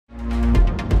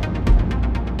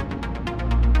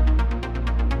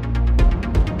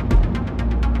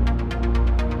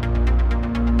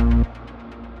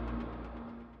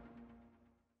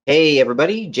Hey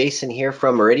everybody, Jason here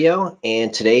from Murideo,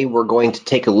 and today we're going to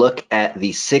take a look at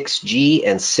the 6G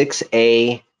and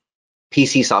 6A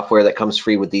PC software that comes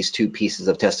free with these two pieces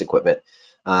of test equipment.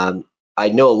 I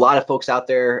know a lot of folks out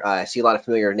there, I see a lot of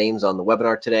familiar names on the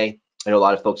webinar today. I know a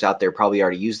lot of folks out there probably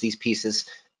already use these pieces.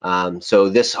 So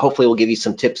this hopefully will give you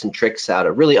some tips and tricks how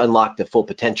to really unlock the full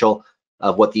potential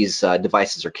of what these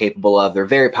devices are capable of. They're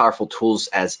very powerful tools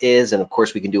as is, and of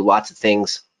course we can do lots of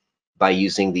things by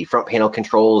using the front panel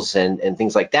controls and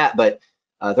things like that. But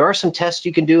there are some tests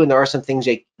you can do, and there are some things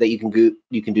that you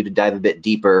can do to dive a bit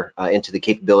deeper into the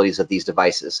capabilities of these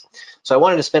devices. So I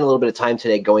wanted to spend a little bit of time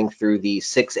today going through the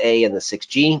 6A and the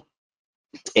 6G,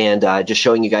 and just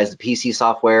showing you guys the PC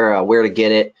software, where to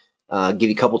get it, give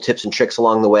you a couple tips and tricks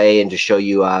along the way, and just show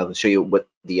you what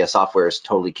the software is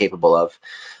totally capable of.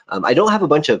 I don't have a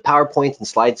bunch of PowerPoints and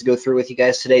slides to go through with you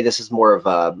guys today. This is more of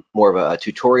a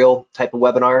tutorial type of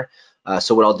webinar.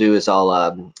 So what I'll do is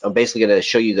I'm basically going to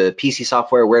show you the PC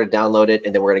software, where to download it,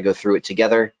 and then we're going to go through it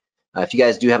together. If you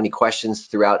guys do have any questions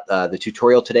throughout the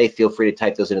tutorial today, feel free to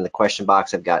type those in the question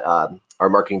box. I've got our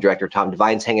marketing director, Tom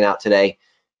Devine's hanging out today,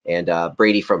 and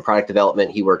Brady from product development.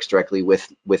 He works directly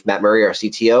with Matt Murray, our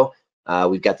CTO.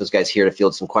 We've got those guys here to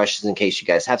field some questions. In case you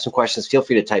guys have some questions, feel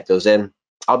free to type those in.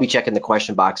 I'll be checking the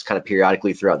question box kind of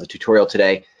periodically throughout the tutorial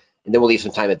today. And then we'll leave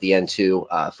some time at the end too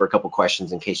for a couple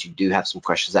questions in case you do have some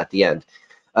questions at the end.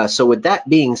 So with that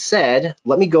being said,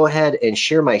 let me go ahead and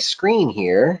share my screen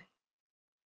here.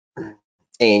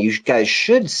 And you guys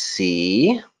should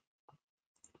see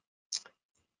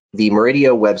the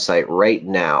Murideo website right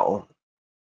now.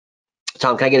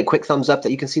 Tom, can I get a quick thumbs up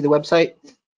that you can see the website?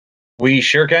 We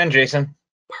sure can, Jason.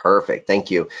 Perfect,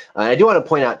 thank you. I do want to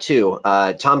point out too,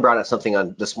 Tom brought up something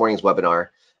on this morning's webinar.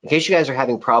 In case you guys are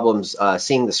having problems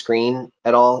seeing the screen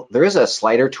at all, there is a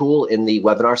slider tool in the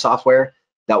webinar software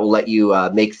that will let you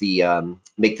make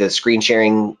the screen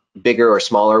sharing bigger or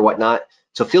smaller or whatnot.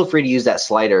 So feel free to use that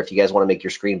slider if you guys want to make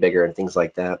your screen bigger and things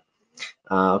like that.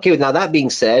 Okay, now that being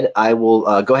said, I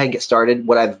will go ahead and get started.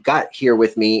 What I've got here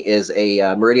with me is a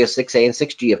Murideo 6A and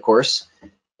 6G, of course.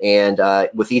 And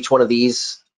with each one of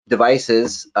these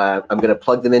devices, I'm going to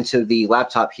plug them into the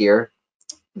laptop here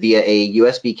via a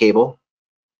USB cable.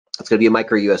 It's going to be a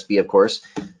micro USB, of course.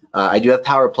 I do have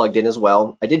power plugged in as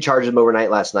well. I did charge them overnight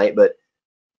last night, but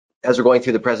as we're going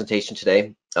through the presentation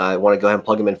today, I want to go ahead and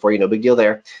plug them in for you. No big deal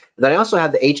there. And then I also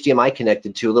have the HDMI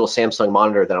connected to a little Samsung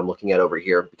monitor that I'm looking at over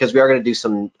here, because we are going to do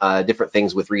some different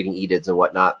things with reading EDIDs and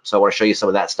whatnot. So I want to show you some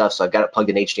of that stuff. So I've got it plugged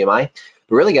in HDMI.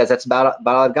 But really, guys, that's about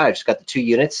all I've got. I've just got the two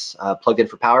units plugged in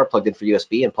for power, plugged in for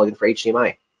USB, and plugged in for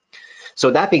HDMI. So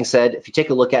with that being said, if you take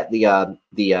a look at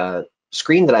the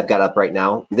screen that I've got up right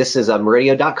now, this is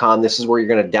murideo.com. This is where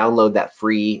you're going to download that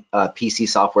free PC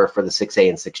software for the 6A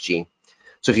and 6G.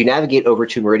 So if you navigate over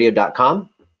to murideo.com,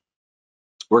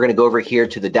 we're going to go over here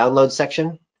to the download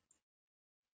section.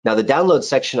 Now the download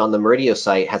section on the Murideo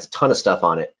site has a ton of stuff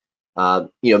on it.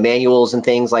 Manuals and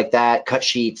things like that, cut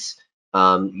sheets.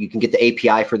 You can get the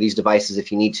API for these devices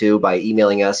if you need to by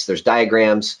emailing us. There's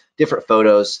diagrams, different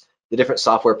photos, the different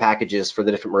software packages for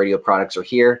the different Murideo products are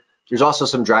here. There's also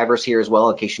some drivers here as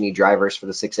well in case you need drivers for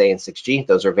the 6A and 6G.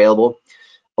 Those are available.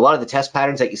 A lot of the test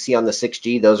patterns that you see on the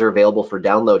 6G, those are available for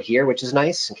download here, which is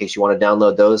nice in case you want to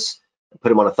download those, put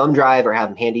them on a thumb drive or have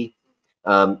them handy.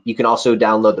 You can also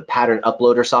download the pattern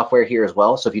uploader software here as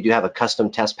well. So if you do have a custom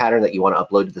test pattern that you want to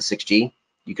upload to the 6G,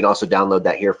 you can also download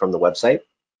that here from the website.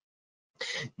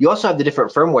 You also have the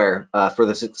different firmware for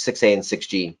the 6A and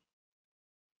 6G.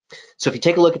 So if you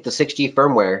take a look at the 6G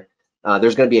firmware,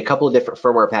 there's going to be a couple of different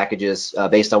firmware packages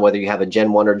based on whether you have a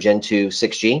Gen 1 or Gen 2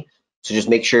 6G. So just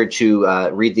make sure to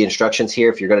read the instructions here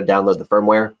if you're going to download the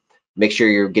firmware. Make sure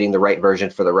you're getting the right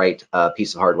version for the right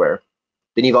piece of hardware.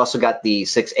 Then you've also got the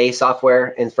 6A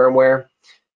software and firmware.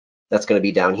 That's going to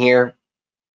be down here.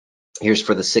 Here's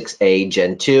for the 6A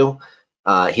Gen 2.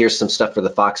 Here's some stuff for the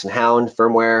Fox and Hound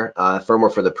firmware,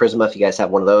 firmware for the Prisma if you guys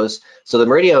have one of those. So the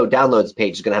Murideo downloads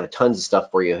page is going to have tons of stuff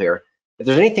for you here. If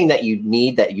there's anything that you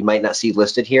need that you might not see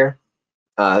listed here,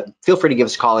 feel free to give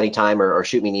us a call anytime or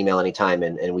shoot me an email anytime,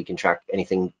 and we can track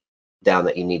anything down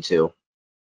that you need to.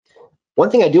 One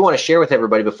thing I do want to share with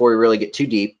everybody before we really get too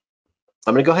deep,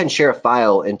 I'm going to go ahead and share a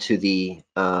file into the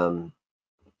webinar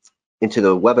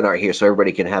here so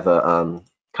everybody can have a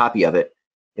copy of it.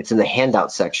 It's in the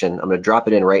handout section. I'm going to drop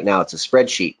it in right now. It's a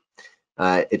spreadsheet.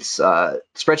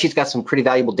 Spreadsheet's got some pretty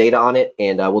valuable data on it,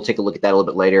 and we'll take a look at that a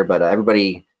little bit later. But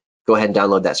everybody, go ahead and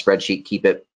download that spreadsheet. Keep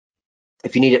it.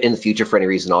 If you need it in the future for any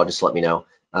reason, just let me know.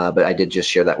 But I did just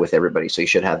share that with everybody, so you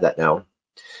should have that now.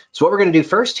 So what we're going to do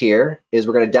first here is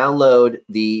we're going to download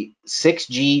the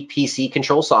 6G PC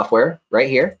control software right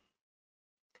here.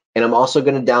 And I'm also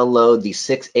going to download the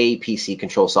 6A PC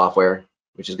control software,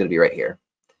 which is going to be right here.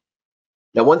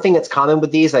 Now, one thing that's common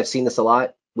with these, I've seen this a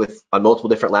lot on multiple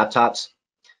different laptops.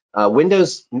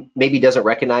 Windows maybe doesn't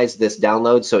recognize this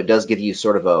download, so it does give you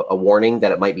sort of a warning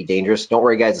that it might be dangerous. Don't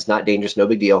worry, guys, it's not dangerous, no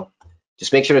big deal.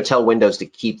 Just make sure to tell Windows to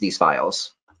keep these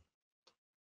files.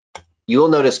 You will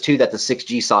notice too that the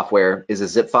 6G software is a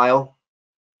zip file.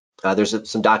 There's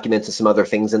some documents and some other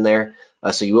things in there,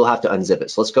 so you will have to unzip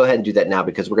it. So let's go ahead and do that now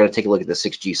because we're going to take a look at the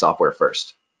 6G software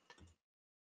first.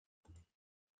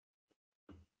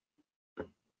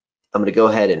 I'm going to go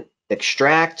ahead and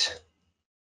extract,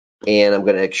 and I'm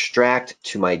going to extract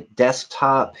to my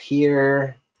desktop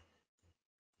here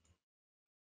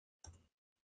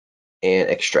and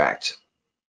extract.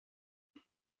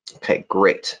 Okay,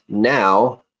 great.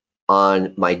 Now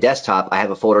on my desktop, I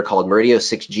have a folder called Murideo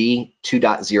 6G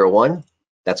 2.01.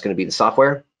 That's going to be the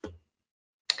software.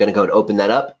 Going to go and open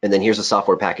that up, and then here's the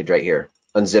software package right here,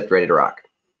 unzipped, ready to rock.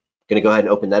 Going to go ahead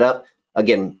and open that up.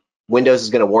 Again, Windows is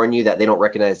going to warn you that they don't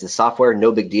recognize this software.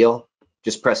 No big deal.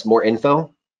 Just press more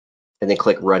info, and then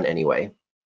click run anyway.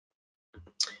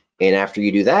 And after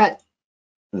you do that,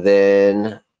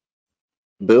 then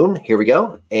boom, here we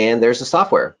go, and there's the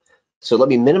software. So let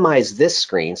me minimize this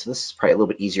screen. So this is probably a little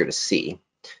bit easier to see.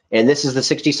 And this is the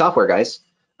 6G software, guys.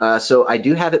 So I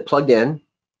do have it plugged in,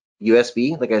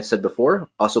 USB, like I said before,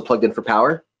 also plugged in for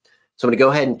power. So I'm gonna go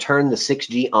ahead and turn the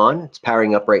 6G on. It's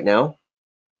powering up right now.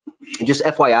 And just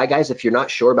FYI, guys, if you're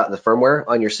not sure about the firmware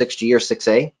on your 6G or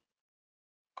 6A,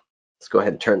 let's go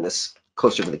ahead and turn this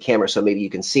closer to the camera so maybe you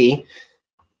can see.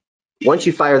 Once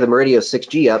you fire the Murideo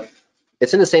 6G up,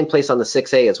 it's in the same place on the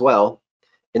 6A as well.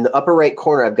 In the upper right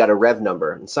corner, I've got a rev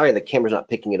number. And sorry, the camera's not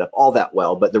picking it up all that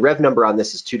well, but the rev number on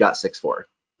this is 2.64.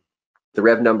 The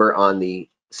rev number on the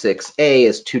 6A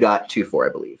is 2.24,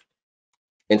 I believe.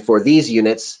 And for these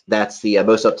units, that's the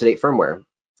most up-to-date firmware.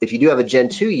 If you do have a Gen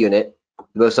 2 unit,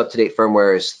 the most up-to-date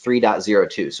firmware is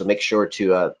 3.02. So make sure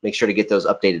to get those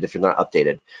updated if you're not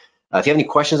updated. If you have any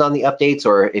questions on the updates,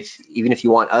 or even if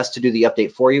you want us to do the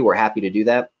update for you, we're happy to do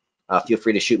that. Feel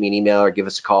free to shoot me an email or give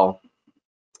us a call.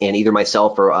 And either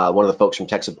myself or one of the folks from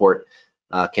tech support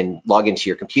can log into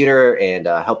your computer and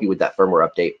help you with that firmware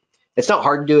update. It's not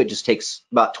hard to do. It just takes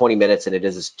about 20 minutes, and it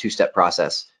is a two-step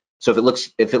process. So if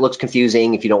it looks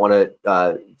confusing, if you don't want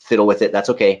to fiddle with it, that's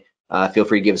okay. Feel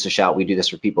free to give us a shout. We do this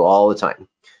for people all the time.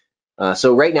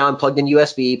 So right now I'm plugged in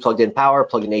USB, plugged in power,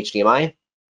 plugged in HDMI.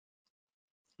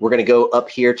 We're going to go up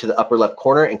here to the upper left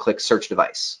corner and click search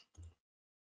device.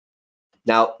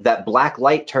 Now that black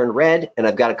light turned red, and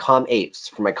I've got a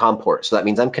COM8 for my COM port, so that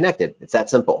means I'm connected. It's that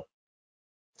simple.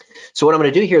 So what I'm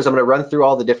going to do here is I'm going to run through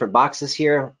all the different boxes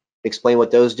here, explain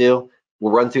what those do.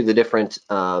 We'll run through the different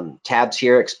tabs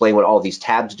here, explain what all these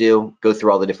tabs do, go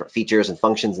through all the different features and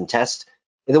functions and test,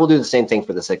 and then we'll do the same thing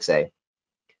for the 6A.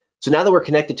 So now that we're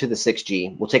connected to the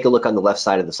 6G, we'll take a look on the left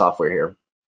side of the software here.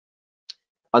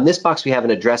 On this box, we have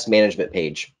an address management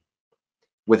page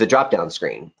with a drop-down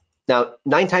screen. Now,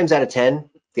 9 times out of 10,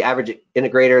 the average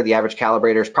integrator, the average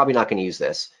calibrator is probably not going to use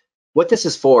this. What this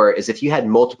is for is if you had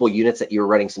multiple units that you were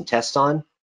running some tests on,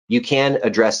 you can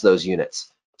address those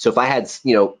units. So if I had,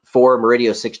 4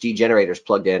 Murideo 6G generators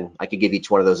plugged in, I could give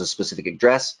each one of those a specific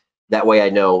address. That way I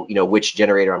know, which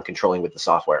generator I'm controlling with the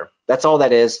software. That's all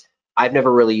that is. I've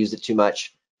never really used it too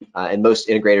much, and most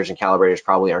integrators and calibrators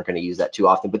probably aren't going to use that too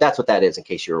often, but that's what that is in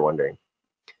case you were wondering.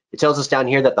 It tells us down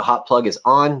here that the hot plug is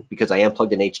on because I am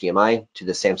plugged in HDMI to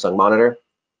the Samsung monitor.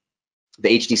 The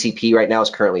HDCP right now is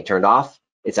currently turned off.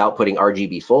 It's outputting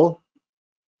RGB full,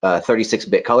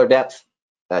 36-bit color depth,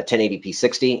 1080p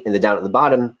 60, and then down at the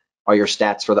bottom are your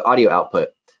stats for the audio output.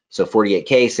 So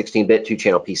 48K, 16-bit,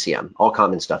 2-channel PCM, all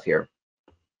common stuff here.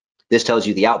 This tells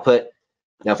you the output.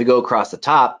 Now, if we go across the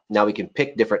top, now we can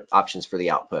pick different options for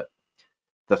the output.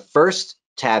 The first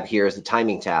tab here is the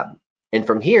timing tab. And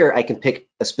from here, I can pick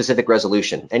a specific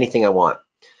resolution, anything I want.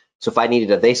 So if I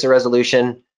needed a VESA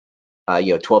resolution,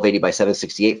 1280 by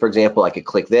 768, for example, I could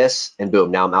click this and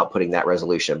boom, now I'm outputting that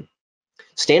resolution.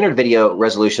 Standard video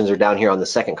resolutions are down here on the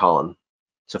second column.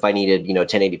 So if I needed,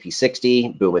 1080p 60,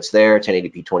 boom, it's there,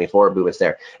 1080p 24, boom, it's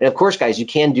there. And of course, guys, you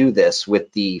can do this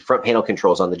with the front panel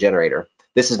controls on the generator.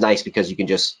 This is nice because you can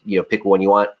just, pick one you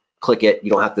want, click it.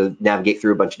 You don't have to navigate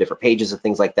through a bunch of different pages and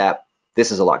things like that.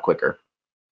 This is a lot quicker.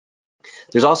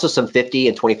 There's also some 50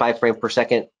 and 25 frames per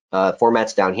second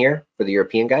formats down here for the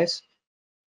European guys.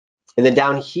 And then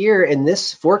down here in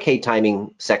this 4K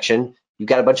timing section, you've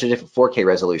got a bunch of different 4K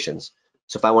resolutions.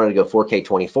 So if I wanted to go 4K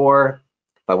 24,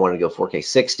 if I wanted to go 4K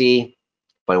 60, if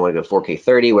I want to go 4K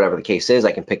 30, whatever the case is,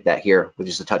 I can pick that here with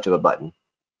just a touch of a button.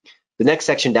 The next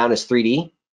section down is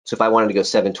 3D. So if I wanted to go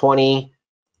 720,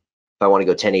 If I want to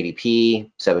go 1080p,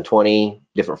 720,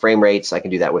 different frame rates, I can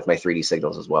do that with my 3D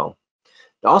signals as well.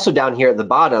 Also down here at the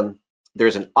bottom,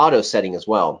 there's an auto setting as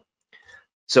well.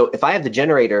 So if I have the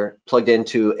generator plugged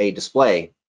into a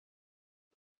display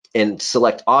and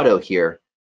select auto here,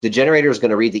 the generator is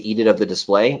going to read the EDIT of the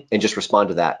display and just respond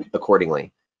to that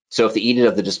accordingly. So if the EDIT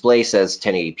of the display says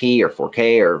 1080p or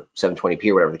 4K or 720p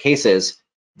or whatever the case is,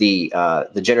 the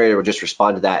generator will just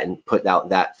respond to that and put out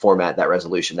that format, that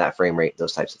resolution, that frame rate,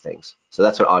 those types of things. So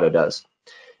that's what auto does.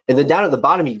 And then down at the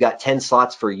bottom, you've got 10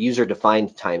 slots for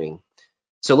user-defined timing.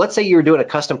 So let's say you were doing a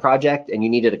custom project and you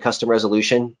needed a custom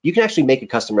resolution. You can actually make a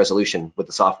custom resolution with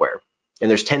the software. And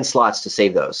there's 10 slots to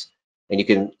save those. And you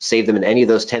can save them in any of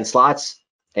those 10 slots,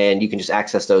 and you can just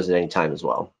access those at any time as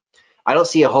well. I don't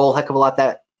see a whole heck of a lot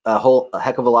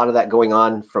of that going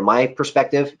on from my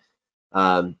perspective.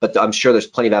 But I'm sure there's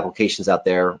plenty of applications out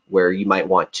there where you might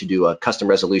want to do a custom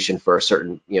resolution for a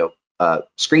certain,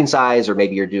 screen size, or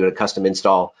maybe you're doing a custom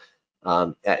install.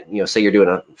 Say you're doing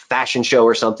a fashion show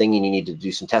or something, and you need to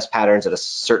do some test patterns at a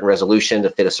certain resolution to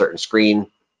fit a certain screen.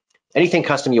 Anything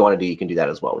custom you want to do, you can do that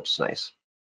as well, which is nice.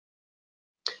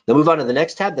 Now move on to the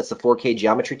next tab. That's the 4K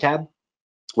geometry tab.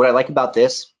 What I like about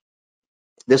this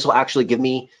will actually give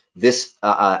me this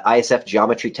ISF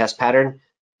geometry test pattern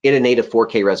in a native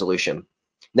 4K resolution. And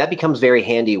that becomes very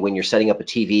handy when you're setting up a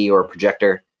TV or a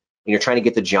projector and you're trying to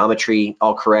get the geometry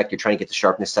all correct, you're trying to get the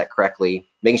sharpness set correctly,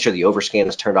 making sure the overscan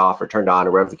is turned off or turned on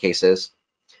or whatever the case is.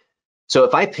 So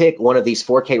if I pick one of these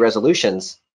 4K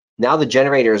resolutions, now the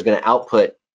generator is going to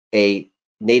output a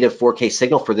native 4K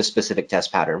signal for this specific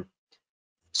test pattern.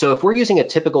 So if we're using a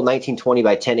typical 1920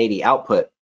 by 1080 output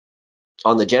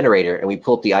on the generator and we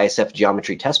pull up the ISF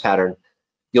geometry test pattern,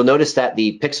 you'll notice that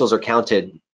the pixels are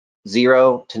counted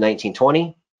 0 to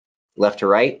 1920, left to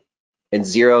right, and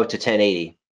 0 to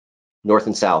 1080, north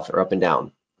and south or up and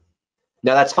down.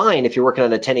 Now that's fine if you're working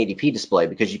on a 1080p display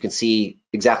because you can see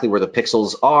exactly where the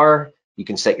pixels are, you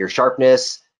can set your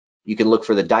sharpness, you can look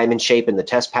for the diamond shape in the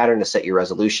test pattern to set your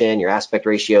resolution, your aspect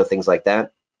ratio, things like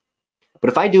that.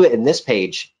 But if I do it in this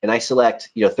page and I select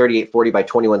 3840 by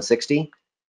 2160,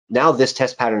 now this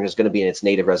test pattern is going to be in its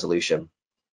native resolution.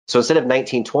 So instead of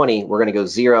 1920, we're going to go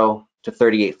 0 to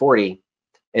 3840.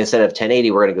 And instead of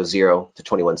 1080, we're going to go 0 to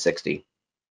 2160.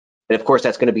 And of course,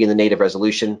 that's going to be in the native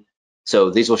resolution. So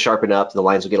these will sharpen up, the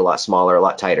lines will get a lot smaller, a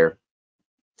lot tighter.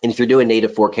 And if you're doing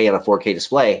native 4K on a 4K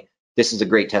display, this is a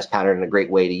great test pattern and a great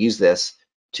way to use this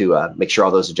to make sure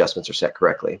all those adjustments are set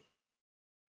correctly.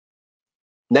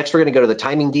 Next, we're going to go to the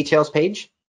timing details page.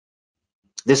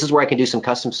 This is where I can do some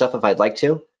custom stuff if I'd like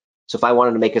to. So if I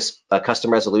wanted to make a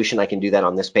custom resolution, I can do that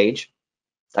on this page.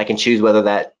 I can choose whether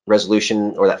that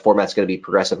resolution or that format's going to be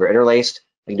progressive or interlaced.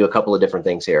 I can do a couple of different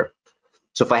things here.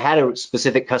 So if I had a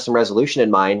specific custom resolution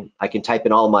in mind, I can type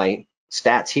in all my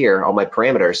stats here, all my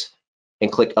parameters,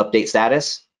 and click update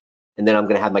status. And then I'm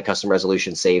going to have my custom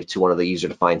resolution saved to one of the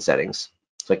user-defined settings.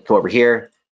 So I can come over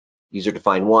here,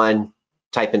 user-defined 1,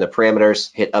 type in the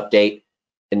parameters, hit update,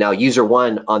 and now user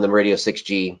 1 on the Murideo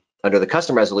 6G under the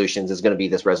custom resolutions is going to be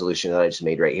this resolution that I just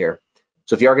made right here.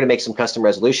 So if you are going to make some custom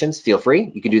resolutions, feel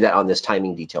free. You can do that on this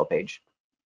timing detail page.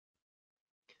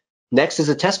 Next is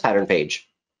a test pattern page.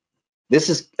 This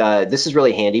is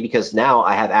really handy because now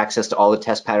I have access to all the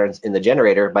test patterns in the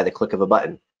generator by the click of a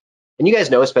button. And you guys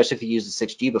know, especially if you used the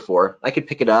 6G before, I could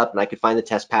pick it up and I could find the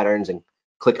test patterns and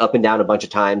click up and down a bunch of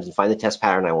times and find the test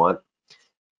pattern I want.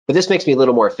 But this makes me a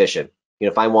little more efficient.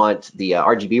 If I want the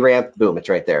RGB ramp, boom, it's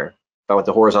right there. If I want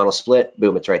the horizontal split,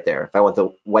 boom, it's right there. If I want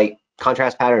the white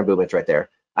contrast pattern, boom, it's right there.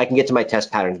 I can get to my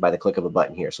test patterns by the click of a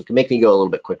button here. So it can make me go a little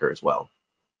bit quicker as well.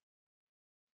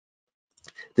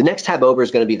 The next tab over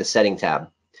is going to be the setting tab.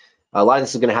 A lot of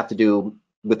this is going to have to do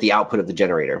with the output of the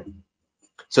generator.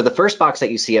 So the first box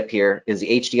that you see up here is the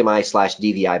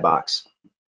HDMI/DVI box.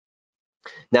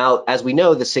 Now, as we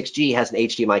know, the 6G has an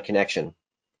HDMI connection,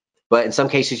 but in some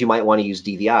cases you might want to use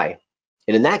DVI.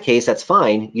 And in that case, that's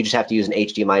fine. You just have to use an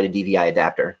HDMI to DVI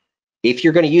adapter. If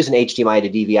you're going to use an HDMI to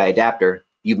DVI adapter,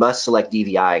 you must select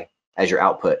DVI as your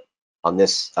output on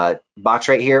this box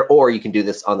right here, or you can do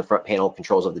this on the front panel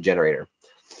controls of the generator.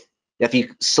 Now, if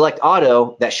you select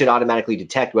auto, that should automatically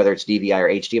detect whether it's DVI or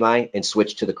HDMI and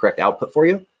switch to the correct output for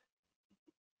you.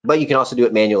 But you can also do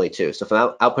it manually too. So if I'm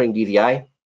outputting DVI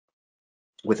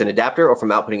with an adapter, or if I'm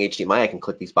outputting HDMI, I can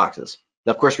click these boxes.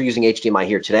 Now, of course, we're using HDMI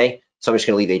here today, so I'm just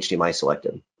going to leave HDMI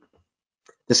selected.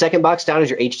 The second box down is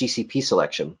your HDCP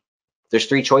selection. There's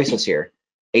 3 choices here: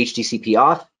 HDCP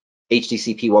off,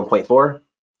 HDCP 1.4,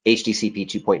 HDCP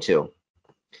 2.2.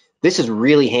 This is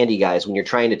really handy, guys, when you're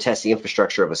trying to test the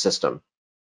infrastructure of a system.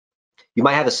 You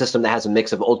might have a system that has a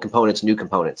mix of old components, new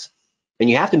components. And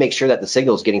you have to make sure that the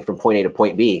signal is getting from point A to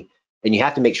point B. And you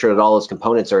have to make sure that all those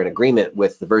components are in agreement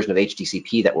with the version of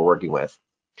HDCP that we're working with.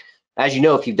 As you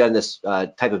know, if you've done this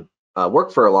type of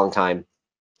work for a long time,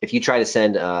 if you try to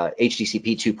send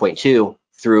HDCP 2.2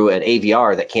 through an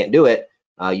AVR that can't do it,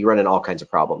 you run into all kinds of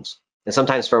problems. And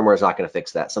sometimes firmware is not going to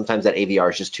fix that. Sometimes that AVR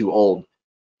is just too old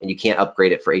and you can't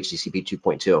upgrade it for HDCP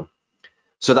 2.2.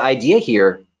 So the idea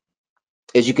here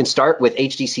is you can start with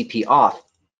HDCP off.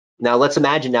 Now let's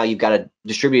imagine now you've got a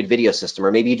distributed video system,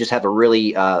 or maybe you just have a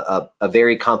really a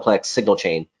very complex signal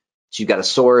chain. So you've got a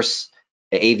source,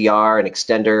 an AVR, an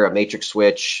extender, a matrix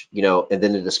switch, and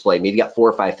then the display. Maybe you got 4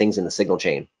 or 5 things in the signal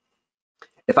chain.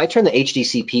 If I turn the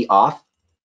HDCP off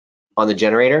on the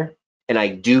generator and I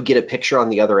do get a picture on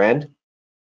the other end,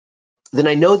 then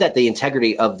I know that the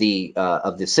integrity of the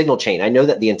signal chain, I know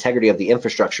that the integrity of the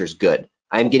infrastructure is good.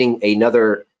 I am getting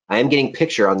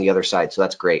picture on the other side, so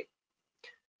that's great.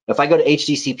 If I go to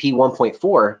HDCP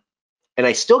 1.4 and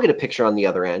I still get a picture on the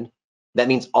other end, that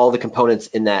means all the components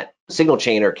in that signal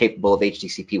chain are capable of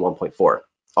HDCP 1.4.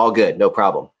 All good, no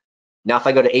problem. Now, if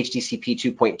I go to HDCP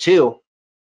 2.2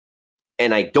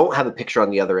 and I don't have a picture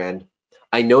on the other end,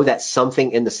 I know that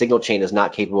something in the signal chain is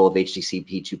not capable of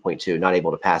HDCP 2.2, not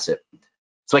able to pass it.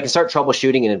 So I can start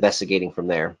troubleshooting and investigating from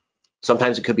there.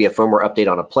 Sometimes it could be a firmware update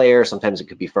on a player. Sometimes it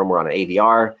could be firmware on an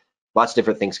AVR. Lots of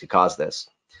different things could cause this.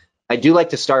 I do like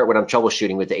to start when I'm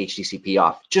troubleshooting with the HDCP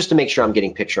off, just to make sure I'm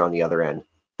getting picture on the other end.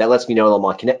 That lets me know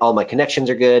all my connections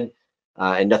are good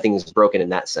and nothing's broken in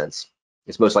that sense.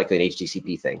 It's most likely an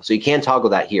HDCP thing. So you can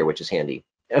toggle that here, which is handy.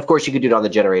 And of course, you could do it on the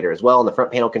generator as well on the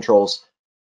front panel controls,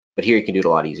 but here you can do it a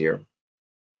lot easier.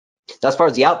 Now, as far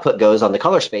as the output goes, on the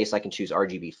color space, I can choose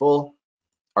RGB full,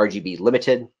 RGB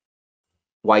limited,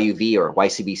 YUV or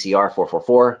YCBCR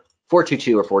 444,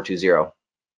 422, or 420.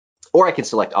 Or I can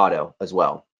select auto as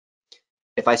well.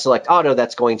 If I select auto,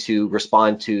 that's going to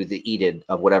respond to the EDID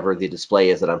of whatever the display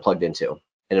is that I'm plugged into,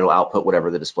 and it'll output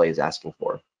whatever the display is asking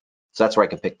for. So that's where I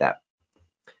can pick that.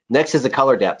 Next is the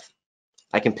color depth.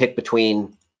 I can pick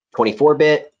between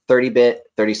 24-bit, 30-bit,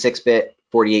 36-bit,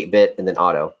 48-bit, and then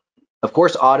auto. Of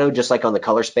course, auto, just like on the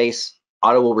color space,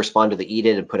 auto will respond to the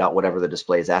EDID and put out whatever the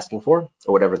display is asking for,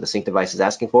 or whatever the sync device is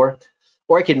asking for.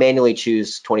 Or I can manually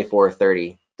choose 24,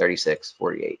 30, 36,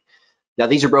 48. Now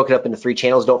these are broken up into 3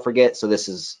 channels, don't forget. So this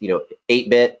is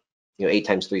 8-bit, 8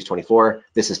 times 3 is 24.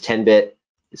 This is 10-bit,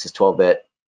 this is 12-bit,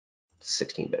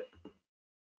 16-bit.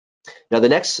 Now the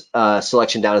next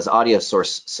selection down is audio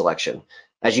source selection.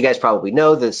 As you guys probably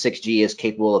know, the 6G is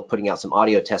capable of putting out some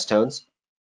audio test tones.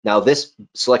 Now this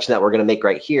selection that we're going to make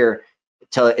right here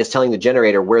is telling the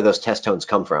generator where those test tones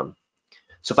come from.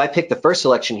 So if I pick the first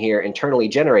selection here, internally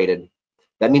generated,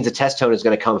 that means the test tone is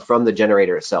going to come from the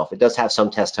generator itself. It does have some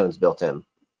test tones built in.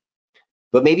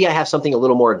 But maybe I have something a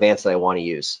little more advanced that I want to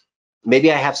use.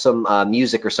 Maybe I have some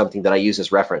music or something that I use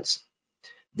as reference.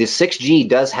 The 6G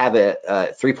does have a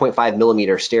 3.5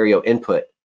 millimeter stereo input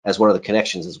as one of the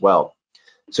connections as well.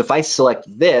 So if I select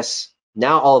this,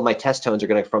 now all of my test tones are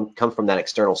going to come from that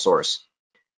external source.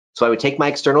 So I would take my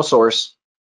external source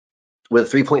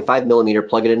with a 3.5 millimeter,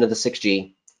 plug it into the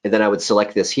 6G, and then I would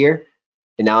select this here.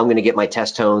 And now I'm going to get my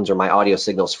test tones or my audio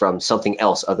signals from something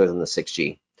else other than the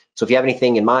 6G. So if you have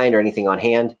anything in mind or anything on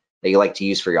hand that you like to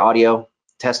use for your audio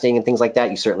testing and things like that,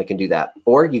 you certainly can do that.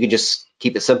 Or you could just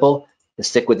keep it simple and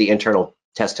stick with the internal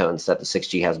test tones that the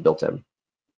 6G has built in.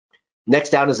 Next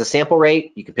down is the sample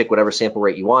rate. You can pick whatever sample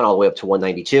rate you want, all the way up to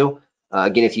 192.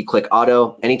 Again, if you click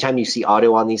auto, anytime you see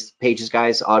auto on these pages,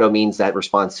 guys, auto means that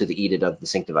responds to the EDID of the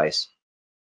sync device.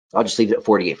 I'll just leave it at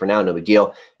 48 for now, no big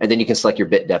deal. And then you can select your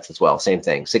bit depth as well, same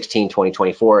thing, 16, 20,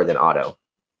 24, and then auto.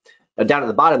 Now down at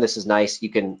the bottom, this is nice. You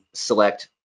can select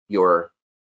your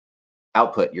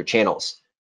output, your channels.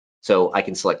 So I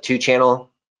can select 2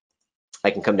 channel.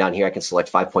 I can come down here, I can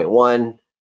select 5.1.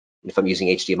 If I'm using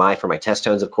HDMI for my test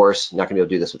tones, of course, I'm not gonna be able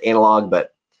to do this with analog,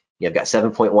 but I've got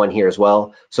 7.1 here as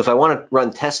well. So if I wanna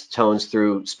run test tones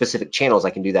through specific channels, I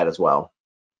can do that as well.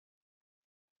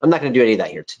 I'm not going to do any of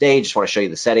that here today. Just want to show you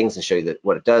the settings and show you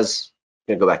what it does.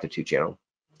 I'm going to go back to 2 channel.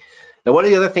 Now, one of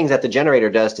the other things that the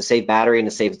generator does to save battery and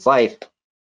to save its life,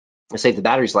 or save the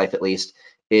battery's life at least,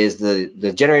 is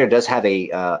the generator does have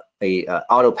a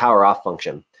auto power off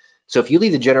function. So if you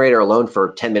leave the generator alone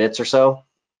for 10 minutes or so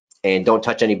and don't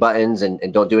touch any buttons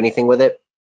and don't do anything with it,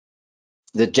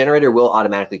 the generator will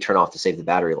automatically turn off to save the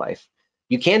battery life.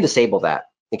 You can disable that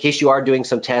in case you are doing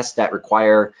some tests that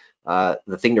require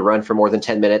the thing to run for more than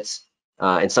 10 minutes.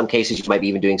 In some cases, you might be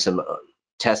even doing some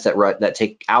tests that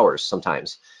take hours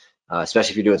sometimes,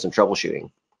 especially if you're doing some troubleshooting.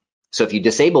 So if you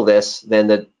disable this,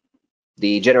 then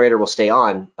the generator will stay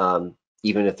on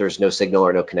even if there's no signal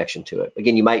or no connection to it.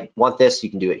 Again, you might want this, you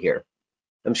can do it here.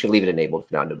 I'm just gonna leave it enabled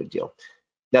for now, no big deal.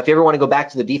 Now, if you ever wanna go back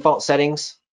to the default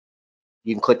settings,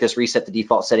 you can click this reset the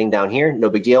default setting down here, no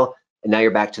big deal. And now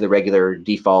you're back to the regular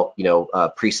default,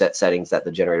 preset settings that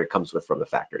the generator comes with from the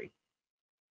factory.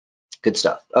 Good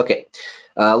stuff. Okay,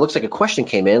 looks like a question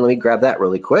came in. Let me grab that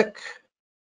really quick.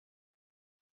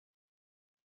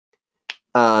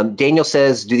 Daniel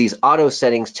says, do these auto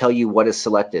settings tell you what is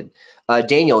selected?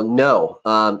 Daniel, no.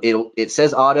 It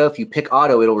says auto. If you pick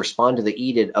auto, it'll respond to the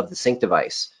EDID of the sync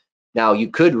device. Now, you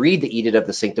could read the EDID of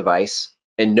the sync device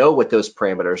and know what those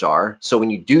parameters are. So when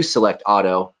you do select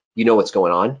auto, you know what's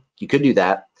going on. You could do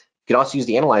that. You could also use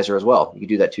the analyzer as well. You could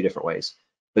do that two different ways.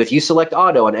 But if you select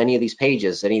auto on any of these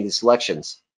pages, any of these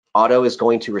selections, auto is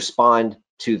going to respond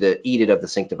to the EDID of the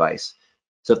sync device.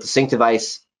 So if the sync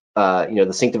device, the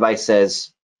sync device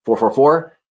says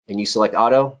 444 and you select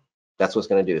auto, that's what's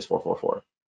going to do is 444.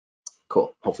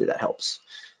 Cool. Hopefully that helps.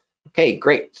 Okay,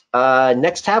 great.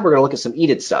 Next tab, we're going to look at some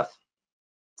EDID stuff.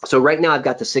 So right now I've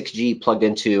got the 6G plugged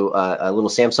into a little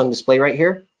Samsung display right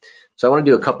here. So I want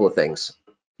to do a couple of things.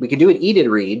 We can do an EDID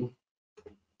read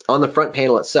on the front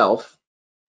panel itself.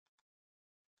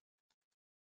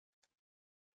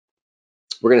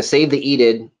 We're going to save the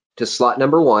EDID to slot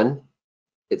number 1.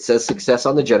 It says success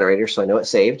on the generator, so I know it's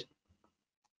saved.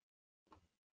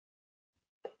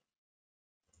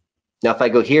 Now, if I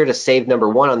go here to save number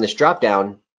 1 on this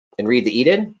dropdown and read the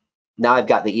EDID, now I've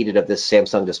got the EDID of this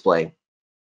Samsung display.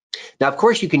 Now, of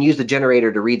course, you can use the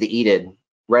generator to read the EDID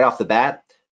right off the bat,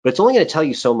 but it's only going to tell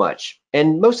you so much.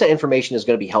 And most of that information is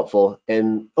going to be helpful,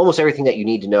 and almost everything that you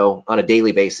need to know on a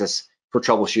daily basis for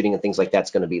troubleshooting and things like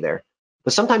that's going to be there.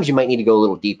 But sometimes you might need to go a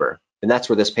little deeper, and that's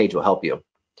where this page will help you.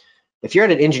 If you're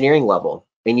at an engineering level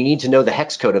and you need to know the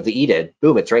hex code of the EDID,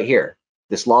 boom, it's right here.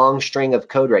 This long string of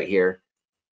code right here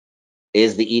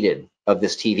is the EDID of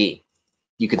this TV.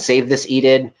 You can save this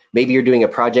EDID. Maybe you're doing a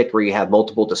project where you have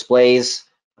multiple displays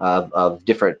of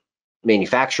different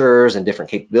manufacturers and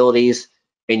different capabilities,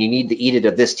 and you need the EDID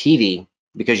of this TV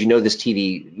because you know this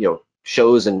TV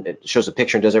shows a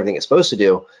picture and does everything it's supposed to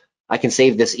do. I can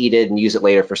save this EDID and use it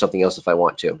later for something else if I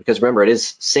want to, because remember, it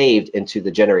is saved into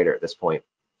the generator at this point.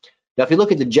 Now, if you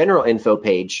look at the general info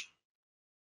page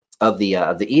of the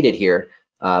EDID here,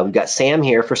 we've got SAM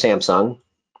here for Samsung.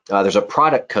 There's a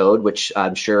product code, which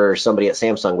I'm sure somebody at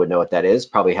Samsung would know what that is.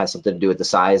 Probably has something to do with the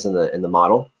size and the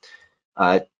model.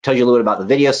 Tells you a little bit about the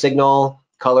video signal,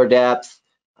 color depth,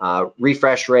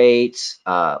 refresh rates,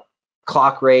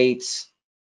 clock rates,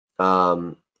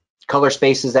 color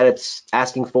spaces that it's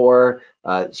asking for.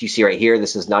 As you see right here,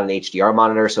 this is not an HDR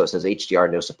monitor, so it says HDR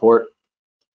no support.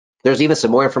 There's even some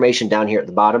more information down here at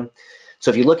the bottom. So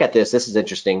if you look at this is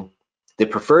interesting. The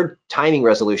preferred timing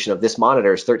resolution of this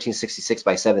monitor is 1366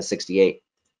 by 768,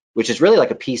 which is really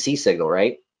like a PC signal,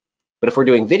 right? But if we're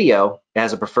doing video, it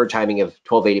has a preferred timing of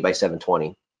 1280 by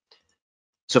 720.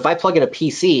 So if I plug in a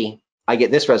PC, I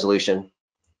get this resolution.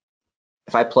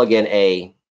 If I plug in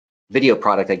a video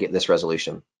product, I get this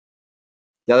resolution.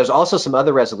 Now, there's also some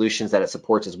other resolutions that it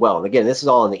supports as well. And again, this is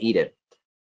all in the EDID.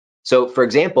 So for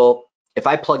example, if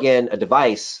I plug in a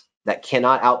device that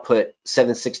cannot output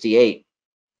 768,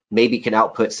 maybe can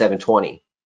output 720.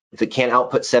 If it can't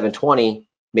output 720,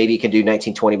 maybe it can do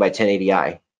 1920 by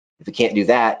 1080i. If it can't do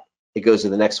that, it goes to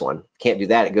the next one. Can't do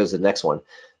that, it goes to the next one.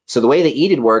 So the way the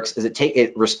EDID works is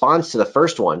it responds to the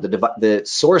first one. The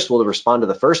source will respond to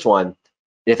the first one. And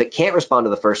if it can't respond to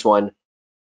the first one,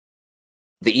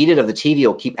 the EDID of the TV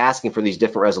will keep asking for these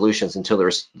different resolutions until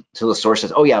the source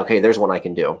says, oh yeah, okay, there's one I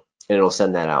can do, and it'll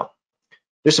send that out.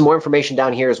 There's some more information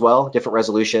down here as well, different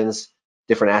resolutions,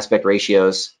 different aspect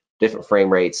ratios, different frame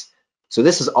rates. So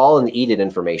this is all in the EDID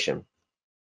information.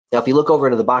 Now, if you look over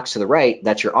into the box to the right,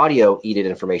 that's your audio EDID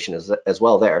information as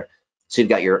well there. So you've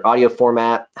got your audio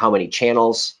format, how many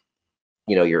channels,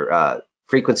 your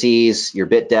frequencies, your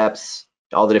bit depths,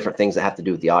 all the different things that have to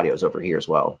do with the audios over here as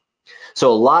well.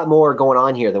 So a lot more going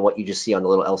on here than what you just see on the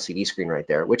little LCD screen right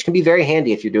there, which can be very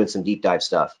handy if you're doing some deep dive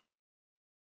stuff.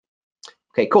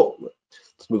 Okay, cool.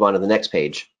 Let's move on to the next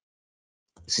page.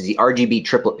 This is the RGB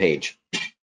triplet page.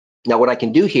 Now, what I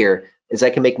can do here is I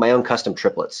can make my own custom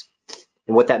triplets.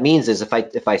 And what that means is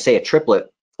if I say a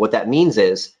triplet, what that means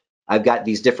is I've got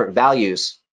these different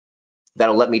values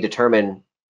that'll let me determine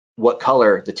what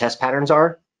color the test patterns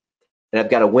are. And I've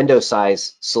got a window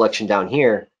size selection down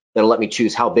here that'll let me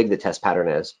choose how big the test pattern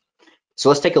is. So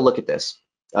let's take a look at this.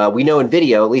 We know in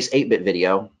video, at least 8-bit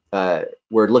video,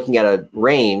 we're looking at a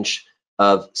range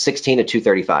of 16 to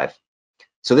 235.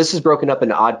 So this is broken up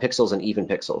into odd pixels and even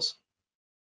pixels.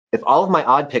 If all of my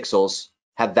odd pixels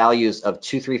have values of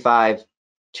 235,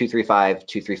 235,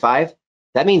 235,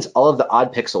 That means all of the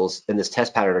odd pixels in this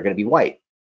test pattern are going to be white.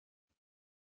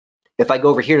 If I go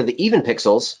over here to the even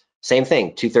pixels, same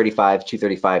thing, 235,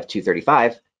 235,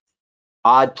 235,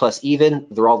 odd plus even,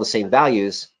 they're all the same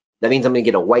values. That means I'm going to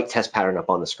get a white test pattern up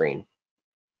on the screen.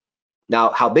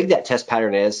 Now, how big that test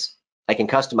pattern is, I can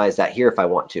customize that here if I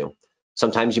want to.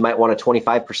 Sometimes you might want a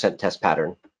 25% test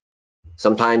pattern.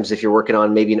 Sometimes if you're working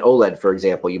on maybe an OLED, for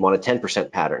example, you want a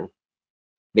 10% pattern.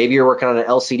 Maybe you're working on an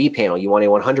LCD panel, you want a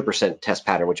 100% test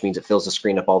pattern, which means it fills the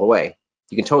screen up all the way.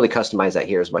 You can totally customize that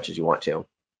here as much as you want to.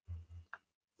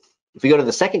 If we go to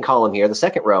the second column here, the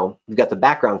second row, we've got the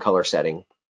background color setting.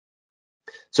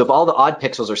 So if all the odd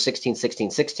pixels are 16,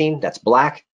 16, 16, that's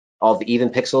black. All the even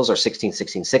pixels are 16,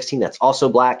 16, 16, that's also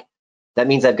black. That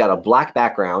means I've got a black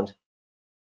background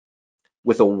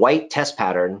with a white test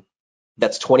pattern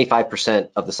that's 25%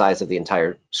 of the size of the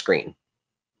entire screen.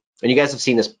 And you guys have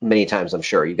seen this many times, I'm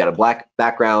sure. You've got a black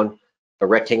background, a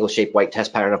rectangle shaped white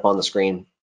test pattern up on the screen.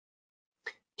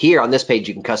 Here on this page,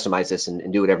 you can customize this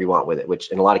and do whatever you want with it,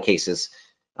 which in a lot of cases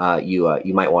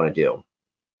you might want to do.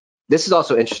 This is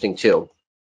also interesting too.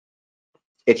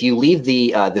 If you leave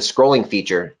the scrolling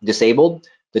feature disabled,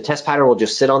 the test pattern will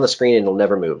just sit on the screen and it'll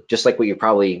never move, just like what you're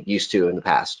probably used to in the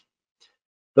past.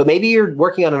 But maybe you're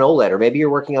working on an OLED, or maybe you're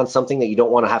working on something that you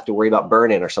don't want to have to worry about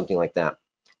burn-in or something like that.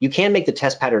 You can make the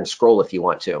test pattern scroll if you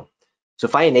want to. So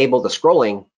if I enable the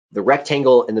scrolling, the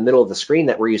rectangle in the middle of the screen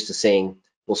that we're used to seeing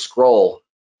will scroll.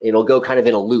 It'll go kind of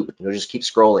in a loop. It'll just keep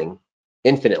scrolling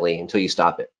infinitely until you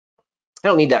stop it. I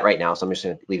don't need that right now, so I'm just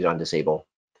going to leave it on disable.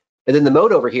 And then the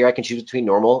mode over here, I can choose between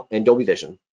normal and Dolby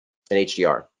Vision and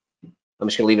HDR. I'm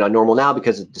just going to leave it on normal now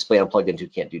because the display I'm plugged into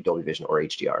can't do Dolby Vision or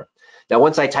HDR. Now,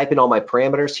 once I type in all my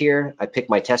parameters here, I pick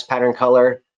my test pattern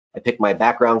color, I pick my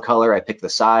background color, I pick the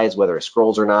size, whether it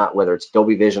scrolls or not, whether it's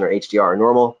Dolby Vision or HDR or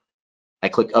normal. I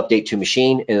click update to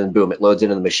machine, and then boom, it loads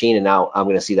into the machine, and now I'm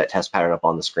going to see that test pattern up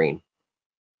on the screen.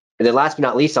 And then last but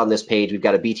not least on this page, we've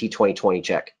got a BT 2020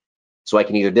 check. So I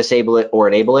can either disable it or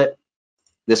enable it.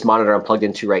 This monitor I'm plugged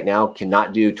into right now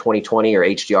cannot do 2020 or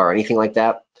HDR or anything like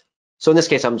that. So in this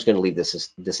case, I'm just going to leave this as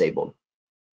disabled.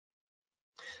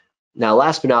 Now,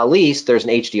 last but not least, there's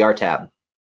an HDR tab.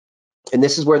 And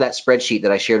this is where that spreadsheet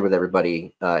that I shared with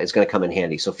everybody is going to come in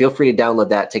handy. So feel free to download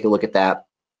that, take a look at that.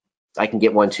 I can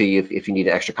get one to you if you need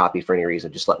an extra copy for any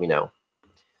reason, just let me know.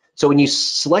 So when you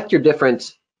select your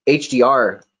different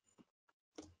HDR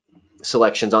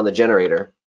selections on the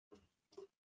generator,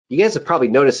 you guys have probably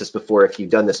noticed this before if you've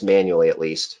done this manually at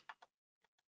least.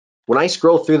 When I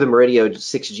scroll through the Murideo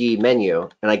 6G menu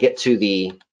and I get to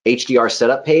the HDR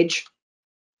setup page,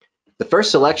 the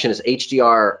first selection is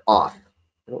HDR off.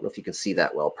 I don't know if you can see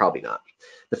that well, probably not.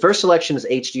 The first selection is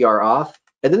HDR off,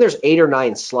 and then there's 8 or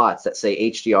 9 slots that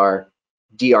say HDR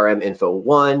DRM info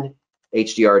 1,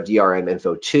 HDR DRM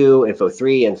info 2, info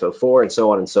 3, info 4, and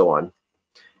so on and so on.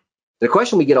 The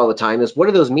question we get all the time is, what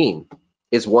do those mean?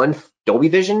 Is one Dolby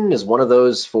Vision? Is one of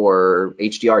those for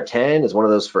HDR10? Is one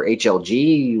of those for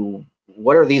HLG?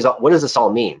 What are these? What does this all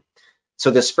mean?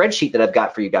 So the spreadsheet that I've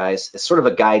got for you guys is sort of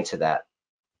a guide to that.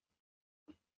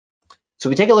 So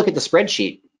if we take a look at the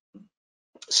spreadsheet,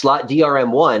 slot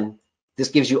DRM1, this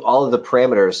gives you all of the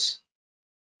parameters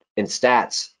and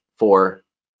stats for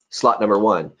slot number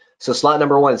 1. So slot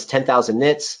number 1 is 10,000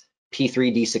 nits,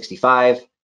 P3D65.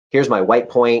 Here's my white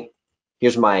point.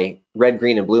 Here's my red,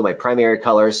 green, and blue, my primary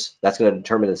colors. That's going to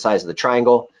determine the size of the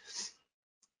triangle.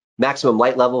 Maximum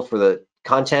light level for the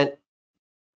content.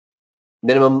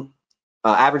 Minimum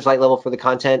average light level for the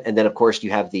content. And then, of course, you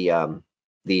have the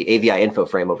AVI info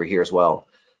frame over here as well.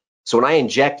 So when I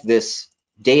inject this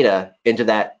data into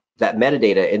that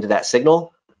metadata into that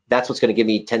signal, that's what's going to give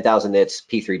me 10,000 nits,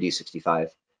 P3D65.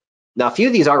 Now, a few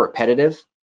of these are repetitive.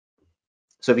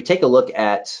 So if you take a look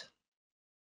at,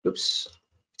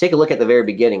 take a look at the very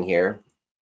beginning here.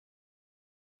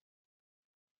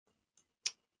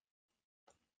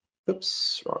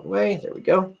 Oops, wrong way. There we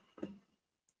go.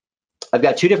 I've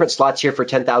got 2 different slots here for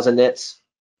 10,000 nits.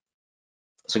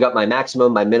 So I got my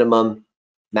maximum, my minimum,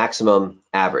 maximum,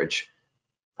 average.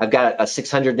 I've got a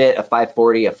 600 nit, a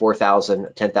 540, a 4,000, a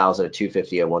 10,000, a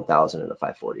 250, a 1,000, and a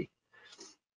 540.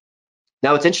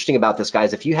 Now, what's interesting about this,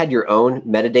 guys, if you had your own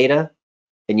metadata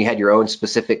and you had your own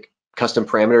specific custom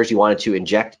parameters you wanted to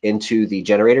inject into the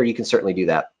generator, you can certainly do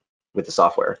that with the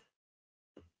software.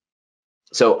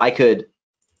 So I could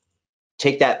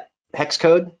take that hex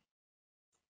code,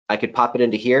 I could pop it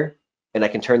into here, and I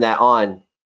can turn that on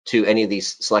to any of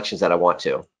these selections that I want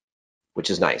to, which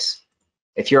is nice.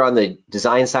 If you're on the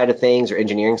design side of things or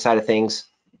engineering side of things,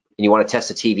 and you want to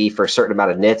test a TV for a certain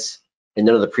amount of nits, and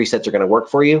none of the presets are going to work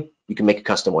for you, you can make a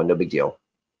custom one, no big deal.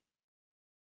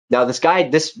 Now this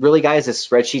guide, this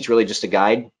spreadsheet's really just a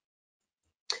guide.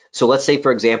 So let's say,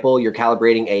 for example, you're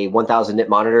calibrating a 1000 nit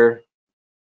monitor,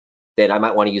 then I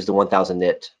might want to use the 1000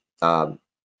 nit AVI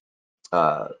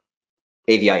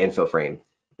info frame.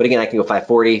 But again, I can go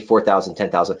 540, 4000,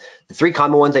 10,000. The three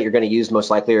common ones that you're going to use most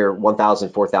likely are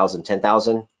 1000, 4000,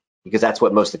 10,000, because that's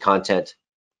what most of the content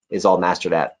is all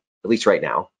mastered at least right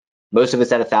now. Most of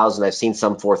it's at 1000. I've seen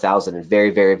some 4000 and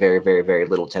very, very, very, very, very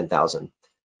little 10,000.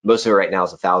 Most of it right now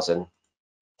is 1000.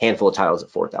 Handful of titles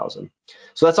at 4000.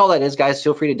 So that's all that is, guys.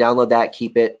 Feel free to download that,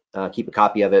 keep it, keep a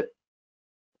copy of it.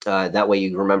 That way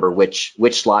you remember which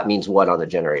slot means what on the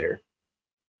generator.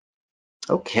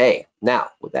 Okay, now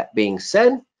with that being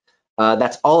said,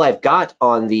 that's all I've got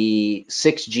on the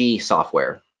 6G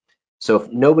software. So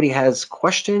if nobody has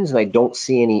questions, and I don't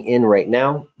see any in right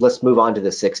now, let's move on to the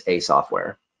 6A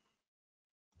software.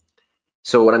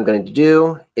 So what I'm going to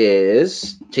do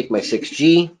is take my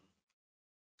 6G,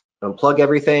 unplug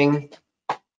everything,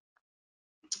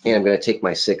 and I'm going to take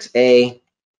my 6A,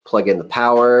 plug in the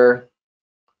power,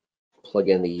 plug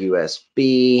in the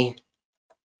USB,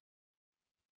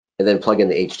 and then plug in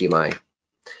the HDMI.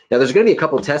 Now there's going to be a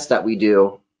couple tests that we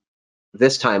do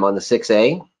this time on the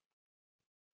 6A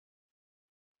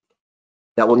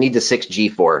that we'll need the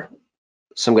 6G for.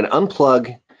 So I'm going to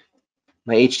unplug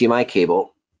my HDMI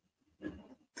cable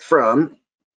from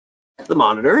the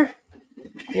monitor,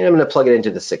 and I'm going to plug it into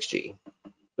the 6G.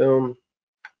 Boom,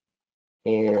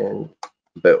 and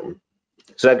boom.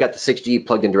 So I've got the 6G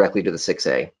plugged in directly to the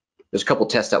 6A. There's a couple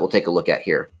tests that we'll take a look at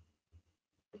here.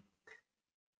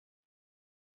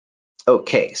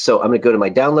 Okay, so I'm going to go to my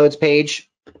downloads page.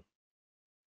 I'm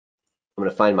going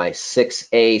to find my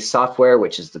 6A software,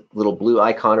 which is the little blue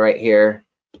icon right here.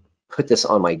 Put this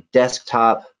on my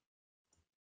desktop,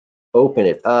 open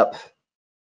it up,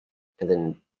 and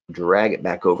then drag it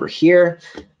back over here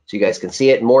so you guys can see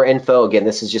it. More info. Again,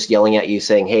 this is just yelling at you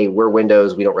saying, hey, we're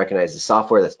Windows. We don't recognize the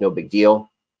software. That's no big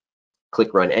deal.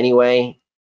 Click run anyway.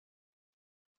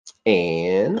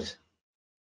 And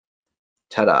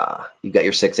ta-da, you've got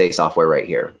your 6A software right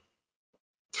here.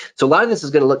 So a lot of this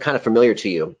is going to look kind of familiar to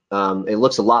you. It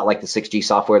looks a lot like the 6G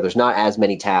software. There's not as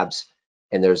many tabs,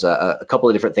 and there's a couple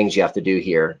of different things you have to do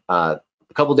here. A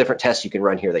couple of different tests you can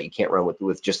run here that you can't run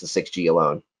with just the 6G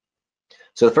alone.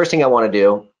 So the first thing I want to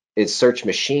do is search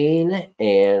machine,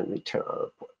 and let me turn on,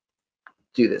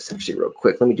 do this actually real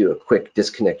quick. Let me do a quick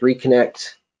disconnect,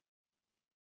 reconnect,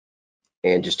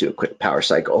 and just do a quick power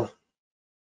cycle.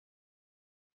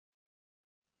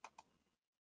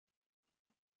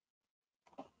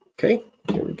 Okay,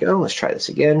 here we go. Let's try this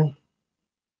again.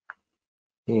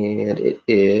 And it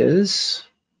is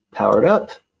powered up.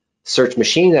 Search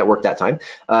machine, that worked that time.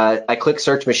 I click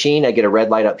search machine, I get a red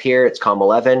light up here. It's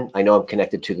COM11. I know I'm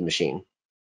connected to the machine.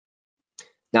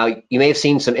 Now, you may have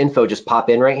seen some info just pop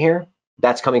in right here.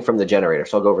 That's coming from the generator,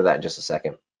 so I'll go over that in just a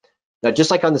second. Now,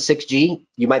 just like on the 6G,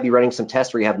 you might be running some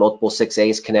tests where you have multiple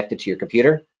 6As connected to your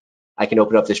computer. I can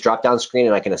open up this drop-down screen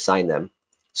and I can assign them.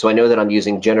 So I know that I'm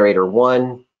using generator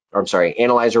 1, or I'm sorry,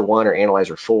 analyzer 1 or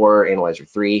analyzer 4, analyzer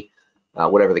 3,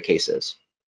 whatever the case is.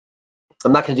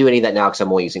 I'm not going to do any of that now because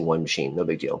I'm only using one machine, no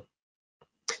big deal.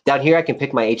 Down here, I can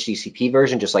pick my HDCP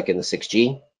version, just like in the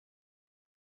 6G.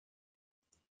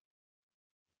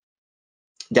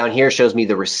 Down here shows me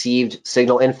the received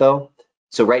signal info.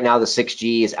 So right now, the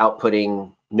 6G is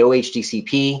outputting no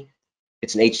HDCP.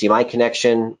 It's an HDMI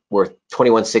connection. We're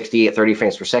 2160 at 30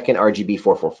 frames per second, RGB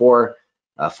 444,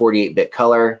 48-bit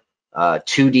color,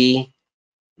 2D,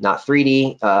 not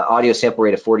 3D, audio sample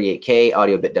rate of 48K,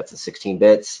 audio bit depth of 16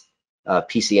 bits,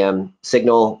 PCM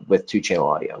signal with 2-channel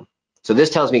audio. So this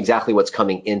tells me exactly what's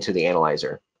coming into the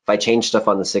analyzer. If I change stuff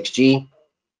on the 6G,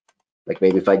 like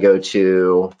maybe if I go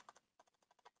to,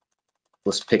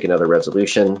 let's pick another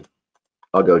resolution.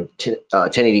 I'll go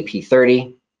 1080p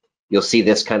 30. You'll see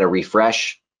this kind of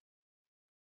refresh.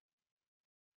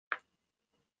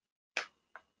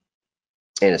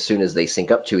 And as soon as they sync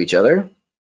up to each other,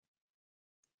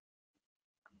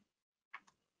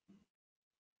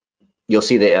 you'll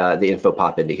see the info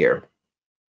pop into here.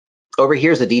 Over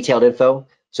here is the detailed info.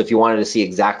 So if you wanted to see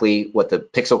exactly what the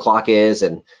pixel clock is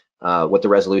and what the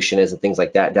resolution is and things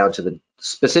like that, down to the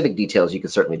specific details, you can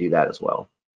certainly do that as well.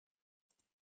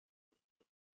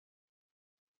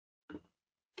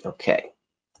 Okay.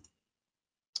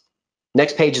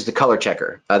 Next page is the color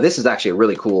checker. This is actually a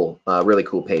really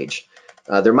cool page.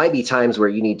 There might be times where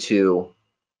you need to,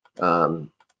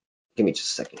 give me just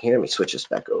a second here. Let me switch this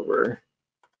back over.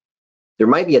 There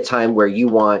might be a time where you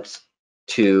want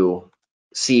to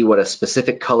see what a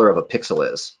specific color of a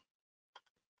pixel is.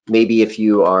 Maybe if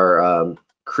you are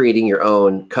creating your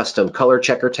own custom color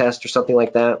checker test or something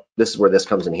like that, this is where this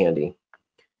comes in handy.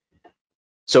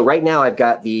 So right now I've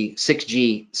got the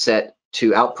 6G set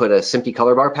to output a SMPTE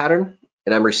color bar pattern,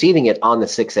 and I'm receiving it on the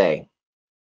 6A.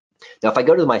 Now, if I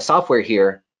go to my software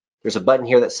here, there's a button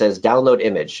here that says download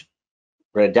image.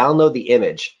 We're going to download the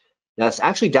image. Now, it's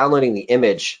actually downloading the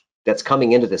image that's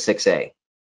coming into the 6A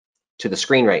to the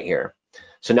screen right here.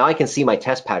 So now I can see my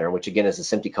test pattern, which again is a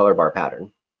SMPTE color bar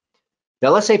pattern. Now,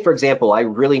 let's say, for example, I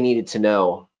really needed to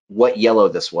know what yellow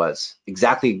this was,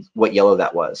 exactly what yellow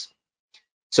that was.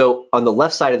 So on the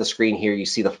left side of the screen here, you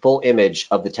see the full image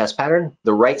of the test pattern.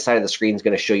 The right side of the screen is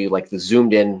going to show you like the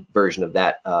zoomed in version of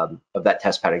that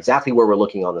test pattern, exactly where we're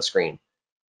looking on the screen.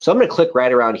 So I'm going to click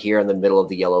right around here in the middle of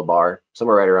the yellow bar,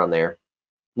 somewhere right around there.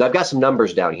 Now I've got some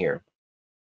numbers down here.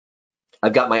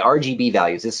 I've got my RGB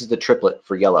values. This is the triplet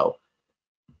for yellow.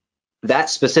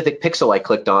 That specific pixel I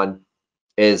clicked on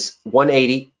is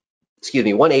 180,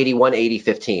 180,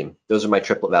 15. Those are my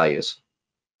triplet values.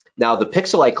 Now the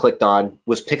pixel I clicked on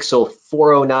was pixel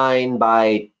 409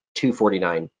 by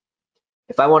 249.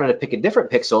 If I wanted to pick a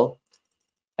different pixel,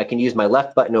 I can use my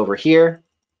left button over here.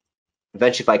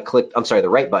 Eventually, if I click, the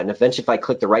right button. Eventually, if I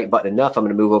click the right button enough, I'm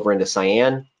going to move over into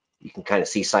cyan. You can kind of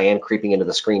see cyan creeping into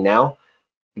the screen now.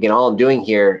 Again, all I'm doing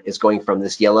here is going from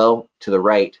this yellow to the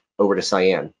right over to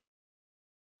cyan.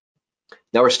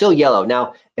 Now we're still yellow.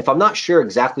 Now, if I'm not sure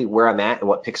exactly where I'm at and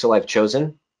what pixel I've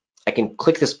chosen, I can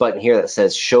click this button here that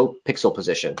says show pixel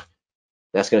position.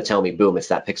 That's going to tell me, boom, it's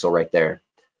that pixel right there.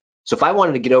 So if I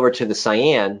wanted to get over to the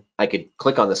cyan, I could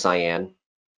click on the cyan.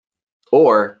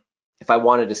 Or if I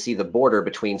wanted to see the border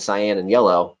between cyan and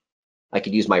yellow, I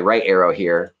could use my right arrow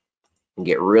here and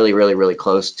get really, really, really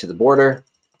close to the border.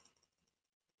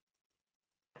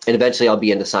 And eventually I'll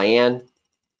be into cyan,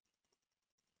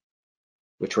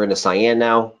 which we're into cyan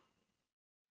now.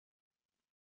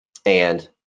 And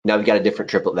now we've got a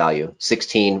different triplet value,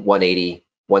 16, 180,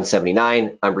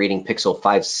 179. I'm reading pixel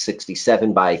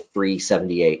 567 by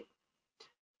 378.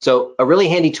 So a really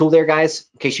handy tool there, guys,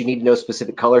 in case you need to know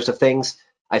specific colors of things.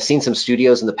 I've seen some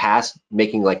studios in the past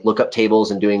making like lookup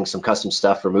tables and doing some custom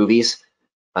stuff for movies,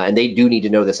 and they do need to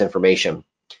know this information.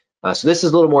 So this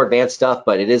is a little more advanced stuff,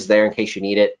 but it is there in case you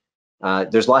need it.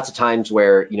 There's lots of times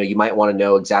where you might want to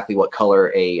know exactly what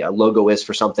color a logo is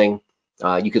for something.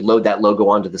 You could load that logo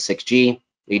onto the 6G,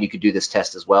 and you could do this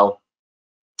test as well.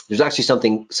 There's actually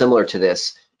something similar to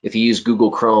this if you use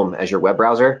Google Chrome as your web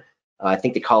browser. I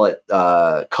think they call it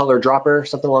color dropper,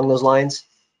 something along those lines.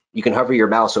 You can hover your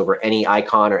mouse over any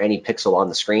icon or any pixel on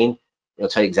the screen. It'll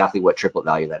tell you exactly what triplet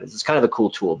value that is. It's kind of a cool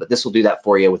tool, but this will do that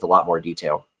for you with a lot more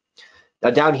detail.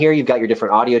 Now down here, you've got your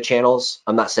different audio channels.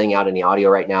 I'm not sending out any audio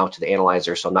right now to the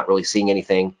analyzer, so I'm not really seeing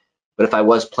anything. But if I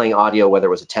was playing audio, whether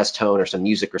it was a test tone or some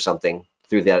music or something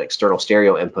through that external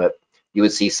stereo input, you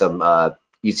would see some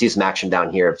action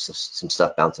down here of some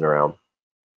stuff bouncing around.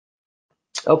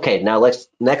 Okay, now let's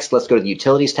go to the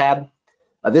utilities tab.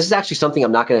 This is actually something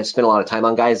I'm not going to spend a lot of time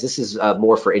on, guys. This is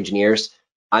more for engineers.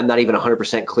 I'm not even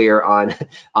 100% clear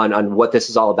on what this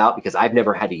is all about because I've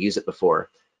never had to use it before.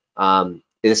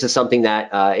 This is something that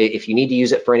if you need to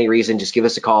use it for any reason, just give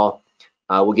us a call.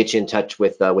 We'll get you in touch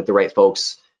with the right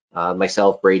folks,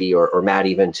 myself, Brady, or Matt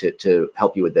even to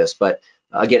help you with this. But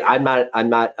again, I'm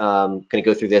not going to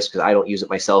go through this because I don't use it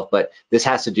myself. But this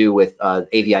has to do with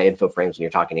AVI info frames when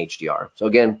you're talking HDR. So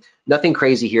again, nothing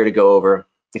crazy here to go over.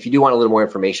 If you do want a little more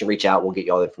information, reach out. We'll get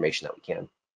you all the information that we can.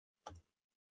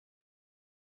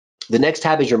 The next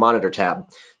tab is your monitor tab.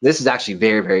 This is actually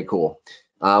very, very cool.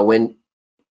 When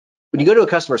you go to a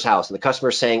customer's house and the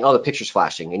customer's saying, oh, the picture's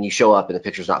flashing, and you show up and the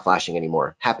picture's not flashing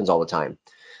anymore, happens all the time.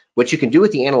 What you can do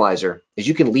with the analyzer is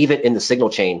you can leave it in the signal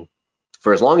chain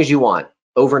for as long as you want,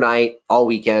 overnight, all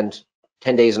weekend,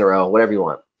 10 days in a row, whatever you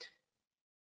want.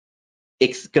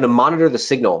 It's going to monitor the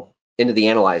signal into the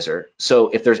analyzer. So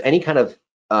if there's any kind of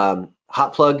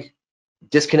hot plug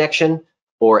disconnection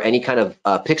or any kind of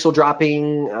pixel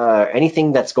dropping,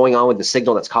 anything that's going on with the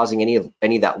signal that's causing any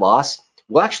of that loss,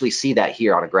 we'll actually see that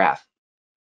here on a graph.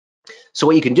 So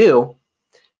what you can do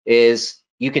is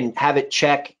you can have it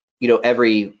check,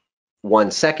 every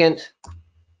 1 second.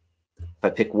 If I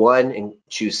pick one and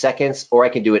choose seconds, or I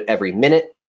can do it every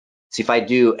minute. See, if I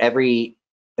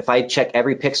check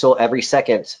every pixel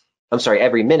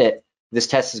every minute, this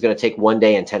test is going to take 1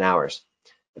 day and 10 hours.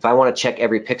 If I want to check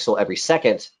every pixel every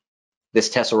second, this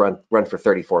test will run for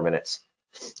 34 minutes.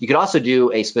 You could also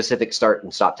do a specific start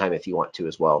and stop time if you want to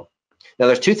as well. Now,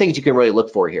 there's two things you can really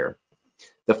look for here.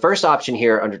 The first option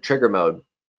here under trigger mode,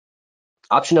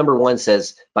 option number 1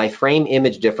 says by frame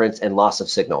image difference and loss of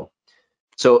signal.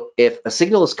 So if a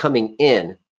signal is coming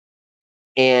in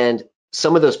and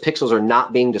some of those pixels are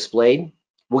not being displayed,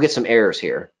 we'll get some errors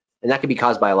here. And that could be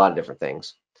caused by a lot of different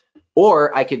things.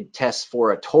 Or I could test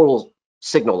for a total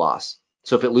signal loss.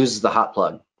 So if it loses the hot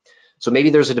plug. So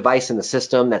maybe there's a device in the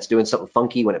system that's doing something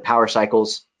funky when it power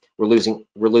cycles. We're losing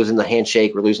the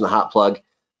handshake, we're losing the hot plug.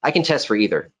 I can test for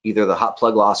either the hot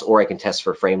plug loss, or I can test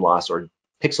for frame loss or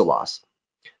pixel loss.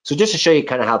 So just to show you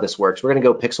kind of how this works, we're going to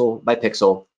go pixel by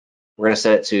pixel. We're going to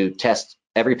set it to test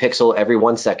every pixel every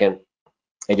 1 second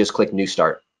and just click New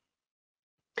Start.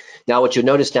 Now what you'll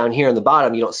notice down here on the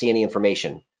bottom, you don't see any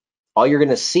information. All you're going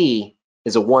to see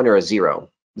is a 1 or a 0.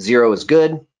 0 is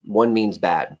good, 1 means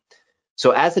bad.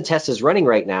 So as the test is running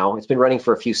right now, it's been running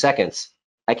for a few seconds,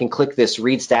 I can click this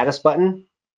Read Status button,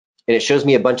 and it shows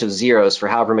me a bunch of zeros for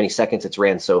however many seconds it's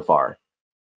ran so far.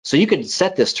 So you could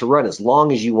set this to run as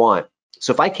long as you want.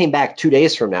 So if I came back 2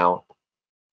 days from now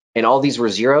and all these were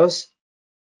zeros,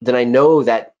 then I know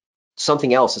that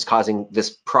something else is causing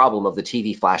this problem of the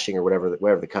TV flashing or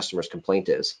whatever the customer's complaint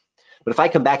is. But if I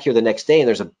come back here the next day and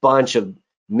there's a bunch of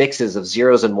mixes of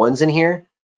zeros and ones in here,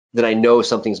 then I know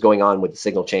something's going on with the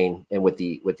signal chain and with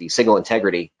the signal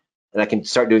integrity, and I can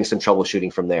start doing some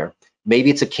troubleshooting from there. Maybe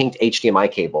it's a kinked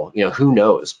HDMI cable, who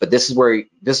knows? But this is where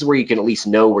you can at least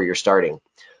know where you're starting.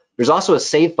 There's also a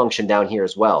save function down here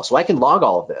as well, so I can log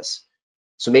all of this.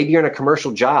 So maybe you're in a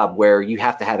commercial job where you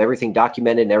have to have everything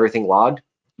documented and everything logged.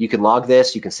 You can log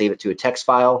this, you can save it to a text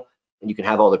file, and you can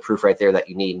have all the proof right there that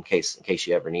you need in case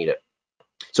you ever need it.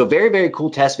 So very, very cool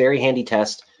test, very handy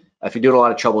test. If you're doing a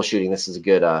lot of troubleshooting, this is a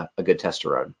good test to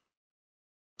run.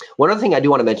 One other thing I do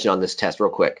want to mention on this test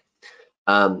real quick.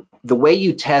 The way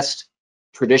you test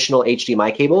traditional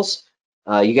HDMI cables,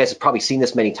 you guys have probably seen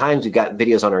this many times. We've got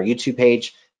videos on our YouTube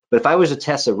page. But if I was to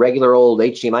test a regular old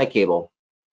HDMI cable,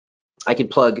 I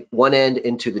could plug one end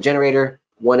into the generator,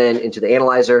 one end into the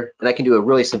analyzer, and I can do a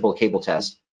really simple cable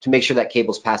test to make sure that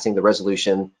cable's passing the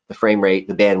resolution, the frame rate,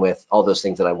 the bandwidth, all those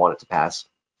things that I want it to pass.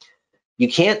 You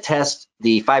can't test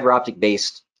the fiber optic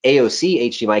based AOC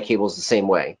HDMI cables the same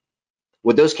way.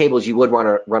 With those cables, you would want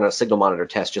to run a signal monitor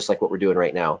test just like what we're doing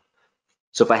right now.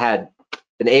 So if I had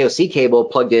an AOC cable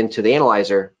plugged into the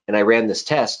analyzer and I ran this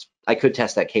test, I could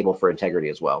test that cable for integrity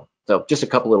as well. So just a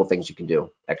couple little things you can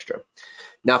do extra.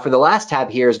 Now for the last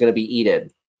tab here is going to be EDID.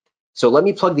 So let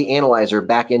me plug the analyzer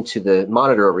back into the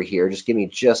monitor over here. Just give me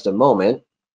just a moment.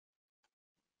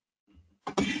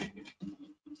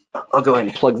 I'll go ahead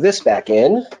and plug this back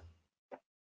in.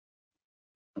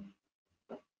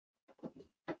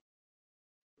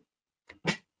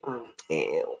 And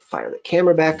we'll fire the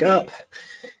camera back up.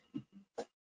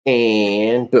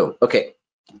 And boom. Okay.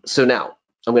 So now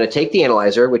I'm going to take the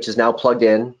analyzer, which is now plugged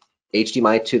in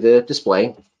HDMI to the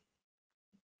display.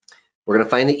 We're going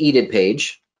to find the EDID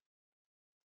page.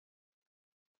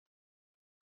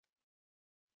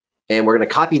 And we're going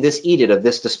to copy this EDID of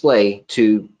this display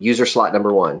to user slot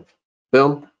number 1.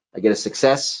 Boom. I get a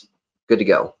success. Good to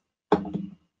go.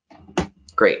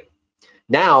 Great.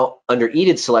 Now, under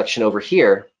EDID selection over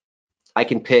here, I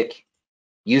can pick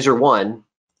user 1,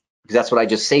 because that's what I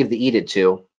just saved the EDID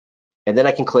to, and then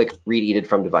I can click Read EDID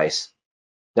from device.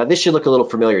 Now, this should look a little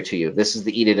familiar to you. This is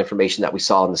the EDID information that we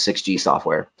saw in the 6G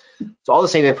software. So all the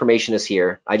same information is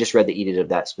here. I just read the EDID of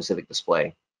that specific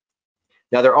display.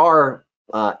 Now, there are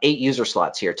 8 user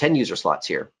slots here, 10 user slots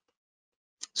here.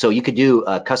 So you could do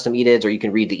custom EDIDs, or you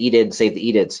can read the EDID and save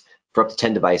the EDIDs for up to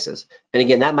 10 devices. And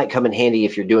again, that might come in handy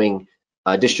if you're doing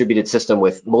a distributed system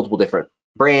with multiple different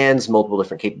brands, multiple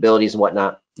different capabilities and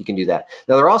whatnot. You can do that.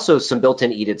 Now, there are also some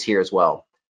built-in EDIDs here as well.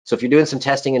 So if you're doing some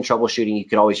testing and troubleshooting, you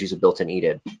can always use a built-in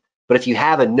EDID. But if you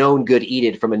have a known good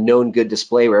EDID from a known good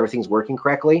display where everything's working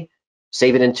correctly,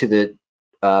 save it into the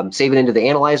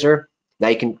analyzer. Now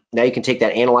you can take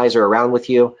that analyzer around with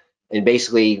you, and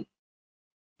basically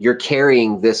you're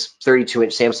carrying this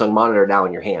 32-inch Samsung monitor now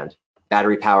in your hand,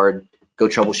 battery powered. Go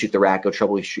troubleshoot the rack, go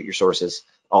troubleshoot your sources,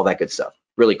 all that good stuff.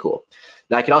 Really cool.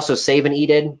 Now I can also save an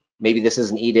EDID. Maybe this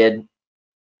is an EDID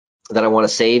that I want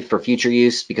to save for future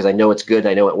use because I know it's good,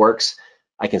 I know it works.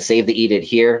 I can save the EDID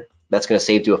here. That's going to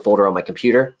save to a folder on my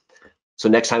computer. So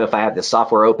next time if I have this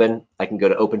software open, I can go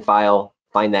to Open File,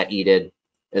 find that EDID,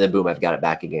 and then boom, I've got it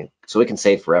back again. So it can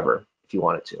save forever if you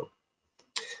want it to.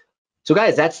 So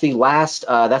guys, that's the last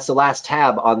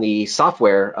tab on the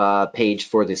software page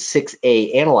for the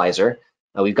 6A analyzer.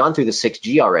 We've gone through the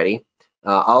 6G already.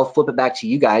 I'll flip it back to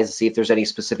you guys to see if there's any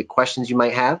specific questions you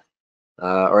might have,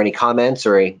 or any comments,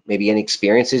 or maybe any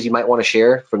experiences you might want to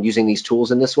share from using these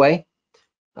tools in this way.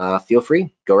 Feel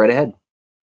free, go right ahead.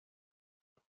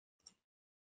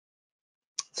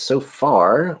 So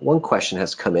far, one question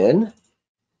has come in.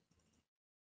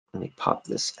 Let me pop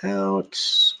this out.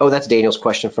 Oh, that's Daniel's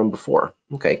question from before.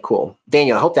 Okay, cool.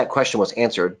 Daniel, I hope that question was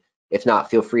answered. If not,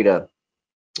 feel free to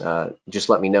just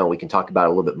let me know. We can talk about it a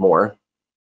little bit more.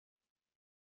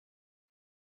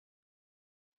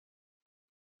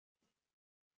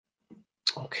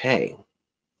 Okay.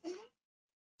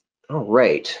 All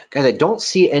right, guys, I don't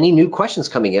see any new questions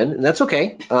coming in, and that's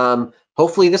okay.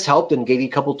 Hopefully this helped and gave you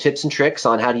a couple tips and tricks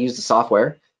on how to use the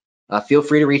software. Feel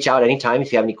free to reach out anytime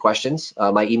if you have any questions.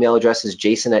 My email address is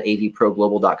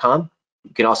jason@avproglobal.com.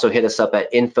 You can also hit us up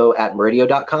at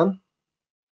info@murideo.com.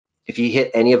 If you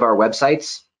hit any of our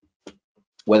websites,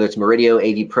 whether it's Murideo,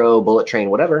 AV Pro, Bullet Train,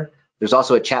 whatever, there's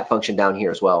also a chat function down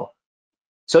here as well.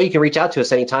 So you can reach out to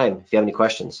us anytime if you have any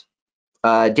questions.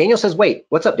 Daniel says, wait,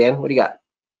 what's up, Dan? What do you got?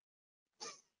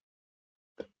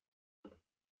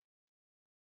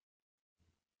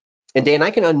 And Dan,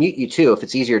 I can unmute you too if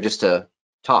it's easier just to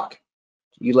talk.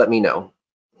 You let me know.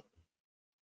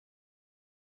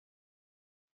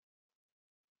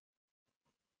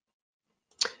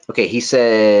 Okay, he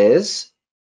says,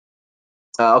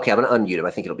 okay, I'm gonna unmute him.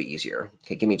 I think it'll be easier.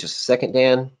 Okay, give me just a second,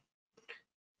 Dan.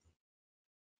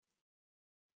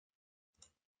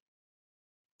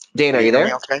 Dan, are you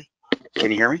there? Okay.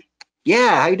 Can you hear me?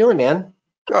 Yeah, how you doing, man?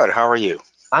 Good. How are you?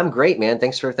 I'm great, man.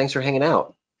 Thanks for hanging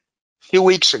out. A few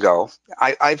weeks ago,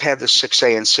 I've had the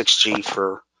 6A and 6G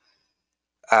for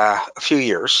a few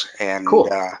years, and Cool.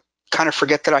 kind of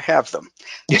forget that I have them.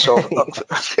 So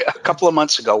a couple of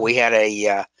months ago, we had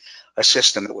a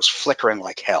system that was flickering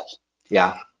like hell.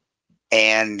 Yeah.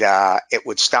 And it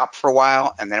would stop for a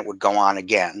while, and then it would go on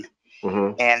again.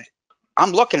 Mm-hmm. And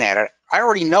I'm looking at it. I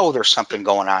already know there's something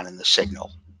going on in the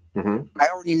signal. Mm-hmm. I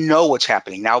already know what's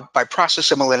happening. Now, by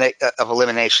process of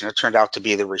elimination, it turned out to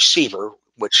be the receiver,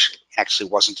 which actually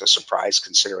wasn't a surprise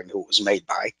considering who it was made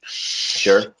by.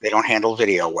 Sure. They don't handle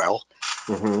video well.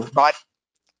 Mm-hmm. But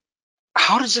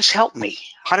how does this help me?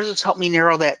 How does this help me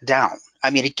narrow that down? I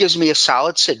mean, it gives me a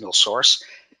solid signal source,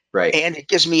 Right. and it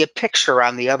gives me a picture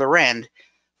on the other end.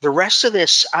 The rest of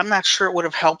this, I'm not sure it would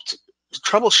have helped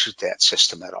troubleshoot that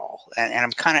system at all. And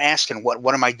I'm kind of asking,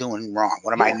 what am I doing wrong?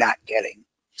 What am I not getting?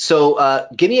 So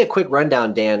give me a quick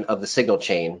rundown, Dan, of the signal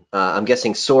chain. I'm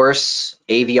guessing source,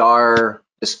 AVR,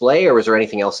 display, or was there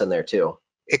anything else in there too?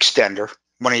 Extender.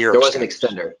 One of your There was an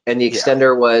extender. And the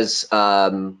extender was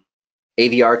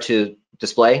AVR to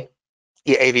display?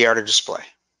 Yeah, AVR to display.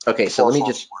 Okay, so let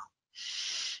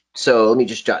me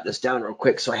just jot this down real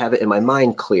quick so I have it in my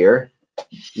mind clear.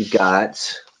 You've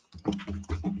got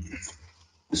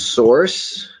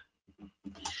source,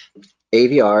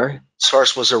 AVR.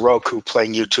 Source was a Roku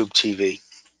playing YouTube TV.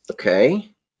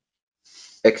 Okay.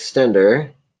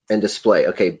 Extender and display.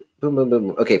 Okay, boom, boom,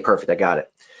 boom. Okay, perfect, I got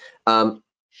it.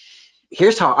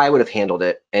 Here's how I would have handled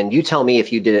it, and you tell me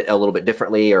if you did it a little bit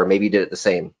differently or maybe you did it the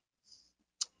same.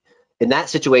 In that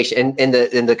situation, and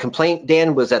the complaint,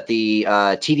 Dan, was that the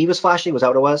TV was flashing. Was that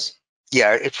what it was?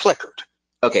 Yeah, it flickered.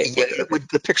 Okay. Yeah,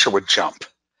 the picture would jump.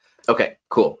 Okay,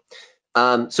 cool.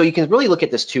 So you can really look at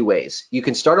this two ways. You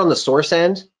can start on the source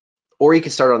end, or you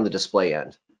can start on the display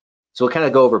end. So we'll kind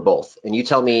of go over both, and you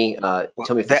tell me. Tell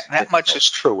me if that much is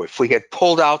true. If we had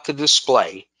pulled out the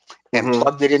display and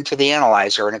plugged it into the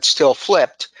analyzer and it still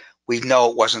flipped, we'd know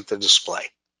it wasn't the display.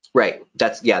 Right.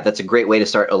 That's a great way to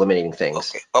start eliminating things.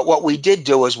 Okay. But what we did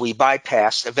do is we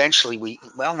bypassed.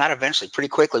 Not eventually. Pretty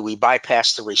quickly, we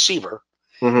bypassed the receiver,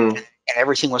 and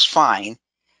everything was fine.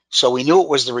 So we knew it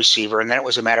was the receiver, and then it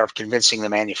was a matter of convincing the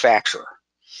manufacturer.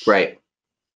 Right.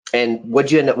 And what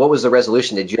was the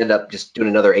resolution? Did you end up just doing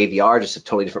another AVR, just a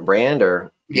totally different brand,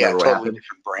 or totally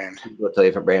different brand? Totally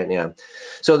different brand, yeah.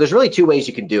 So there's really two ways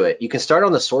you can do it. You can start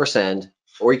on the source end,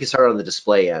 or you can start on the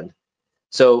display end.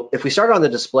 So if we start on the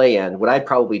display end, what I'd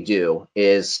probably do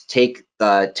is take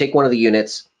one of the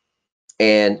units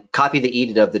and copy the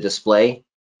EDIT of the display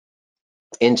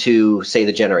into, say,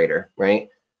 the generator, right?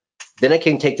 Then I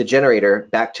can take the generator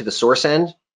back to the source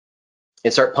end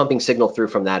and start pumping signal through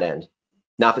from that end.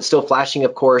 Now, if it's still flashing,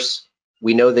 of course,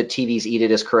 we know that TV's EDIT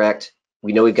is correct.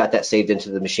 We know we've got that saved into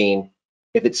the machine.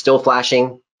 If it's still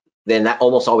flashing, then that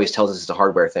almost always tells us it's a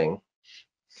hardware thing.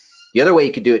 The other way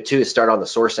you could do it too is start on the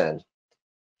source end.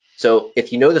 So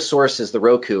if you know the source is the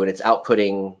Roku and it's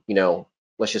outputting,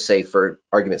 let's just say for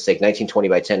argument's sake, 1920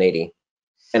 by 1080,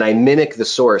 and I mimic the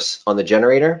source on the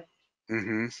generator,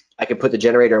 I can put the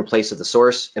generator in place of the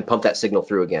source and pump that signal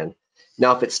through again.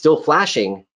 Now, if it's still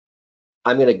flashing,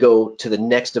 I'm going to go to the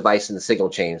next device in the signal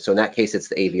chain. So in that case, it's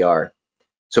the AVR.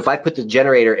 So if I put the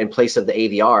generator in place of the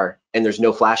AVR and there's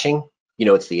no flashing,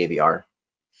 it's the AVR.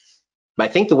 But I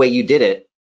think the way you did it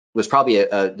was probably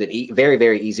a very,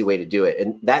 very easy way to do it.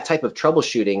 And that type of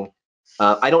troubleshooting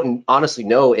I don't honestly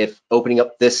know if opening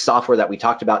up this software that we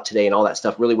talked about today and all that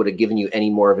stuff really would have given you any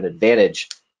more of an advantage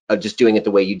of just doing it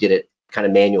the way you did it kind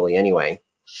of manually anyway.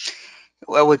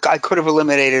 Well, I could have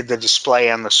eliminated the display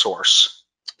and the source.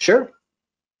 Sure.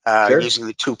 Sure. Using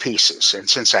the two pieces. And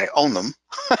since I own them,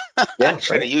 yeah, I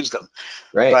should have used them.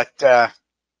 Right. But,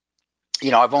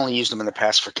 you know, I've only used them in the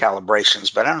past for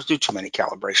calibrations, but I don't do too many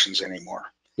calibrations anymore.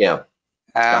 Yeah.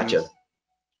 Gotcha.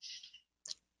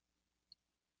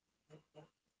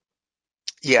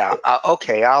 Yeah.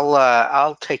 Okay.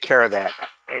 I'll take care of that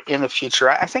in the future.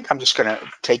 I think I'm just going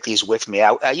to take these with me.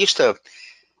 I used to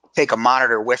take a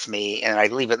monitor with me and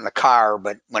I'd leave it in the car,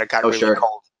 but when it got really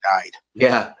cold, it died.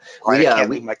 Yeah. I can't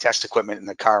leave my test equipment in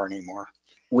the car anymore.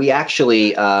 We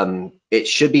actually, it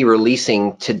should be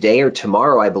releasing today or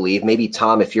tomorrow, I believe. Maybe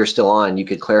Tom, if you're still on, you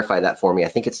could clarify that for me. I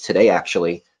think it's today,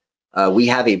 actually. We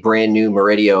have a brand new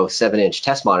Murideo 7-inch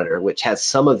test monitor, which has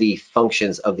some of the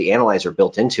functions of the analyzer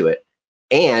built into it.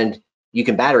 And you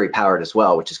can battery power it as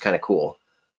well, which is kind of cool.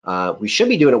 We should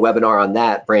be doing a webinar on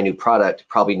that brand new product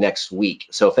probably next week.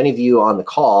 So if any of you on the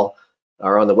call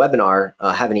or on the webinar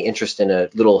have any interest in a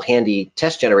little handy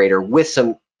test generator with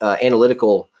some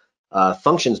analytical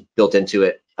functions built into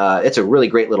it, it's a really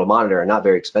great little monitor and not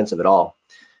very expensive at all.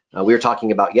 We were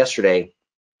talking about yesterday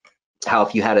how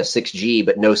if you had a 6G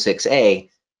but no 6A,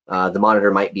 the monitor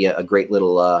might be a great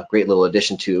little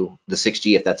addition to the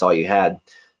 6G if that's all you had.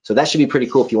 So that should be pretty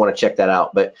cool if you want to check that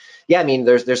out. But yeah, I mean,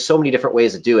 there's so many different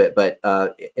ways to do it. But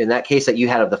in that case that you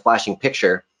had of the flashing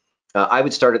picture, I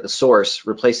would start at the source,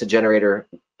 replace the generator,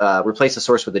 replace the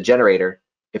source with the generator.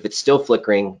 If it's still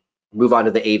flickering, move on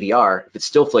to the AVR. If it's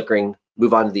still flickering,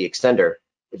 move on to the extender.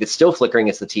 If it's still flickering,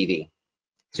 it's the TV.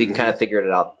 So you can kind of figure it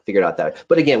out that way.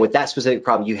 But again, with that specific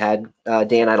problem you had,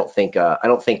 Dan, I don't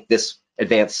think this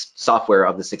advanced software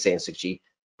of the 6A and 6G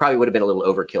probably would have been a little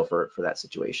overkill for that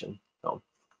situation. So.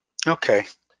 Okay.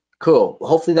 Cool. Well,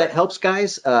 hopefully that helps,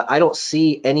 guys. I don't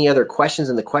see any other questions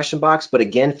in the question box, but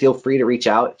again, feel free to reach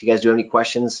out if you guys do have any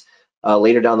questions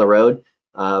later down the road.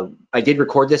 I did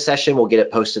record this session. We'll get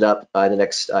it posted up in the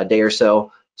next day or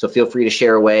so. So feel free to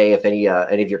share away if any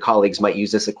of your colleagues might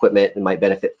use this equipment and might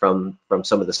benefit from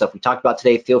some of the stuff we talked about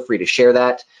today. Feel free to share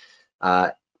that.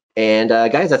 And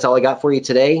guys, that's all I got for you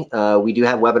today. We do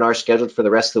have webinars scheduled for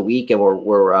the rest of the week, and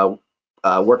we're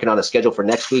working on a schedule for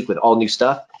next week with all new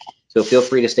stuff. So feel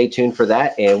free to stay tuned for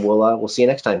that, and we'll see you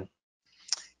next time.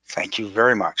 Thank you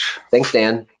very much. Thanks,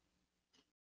 Dan.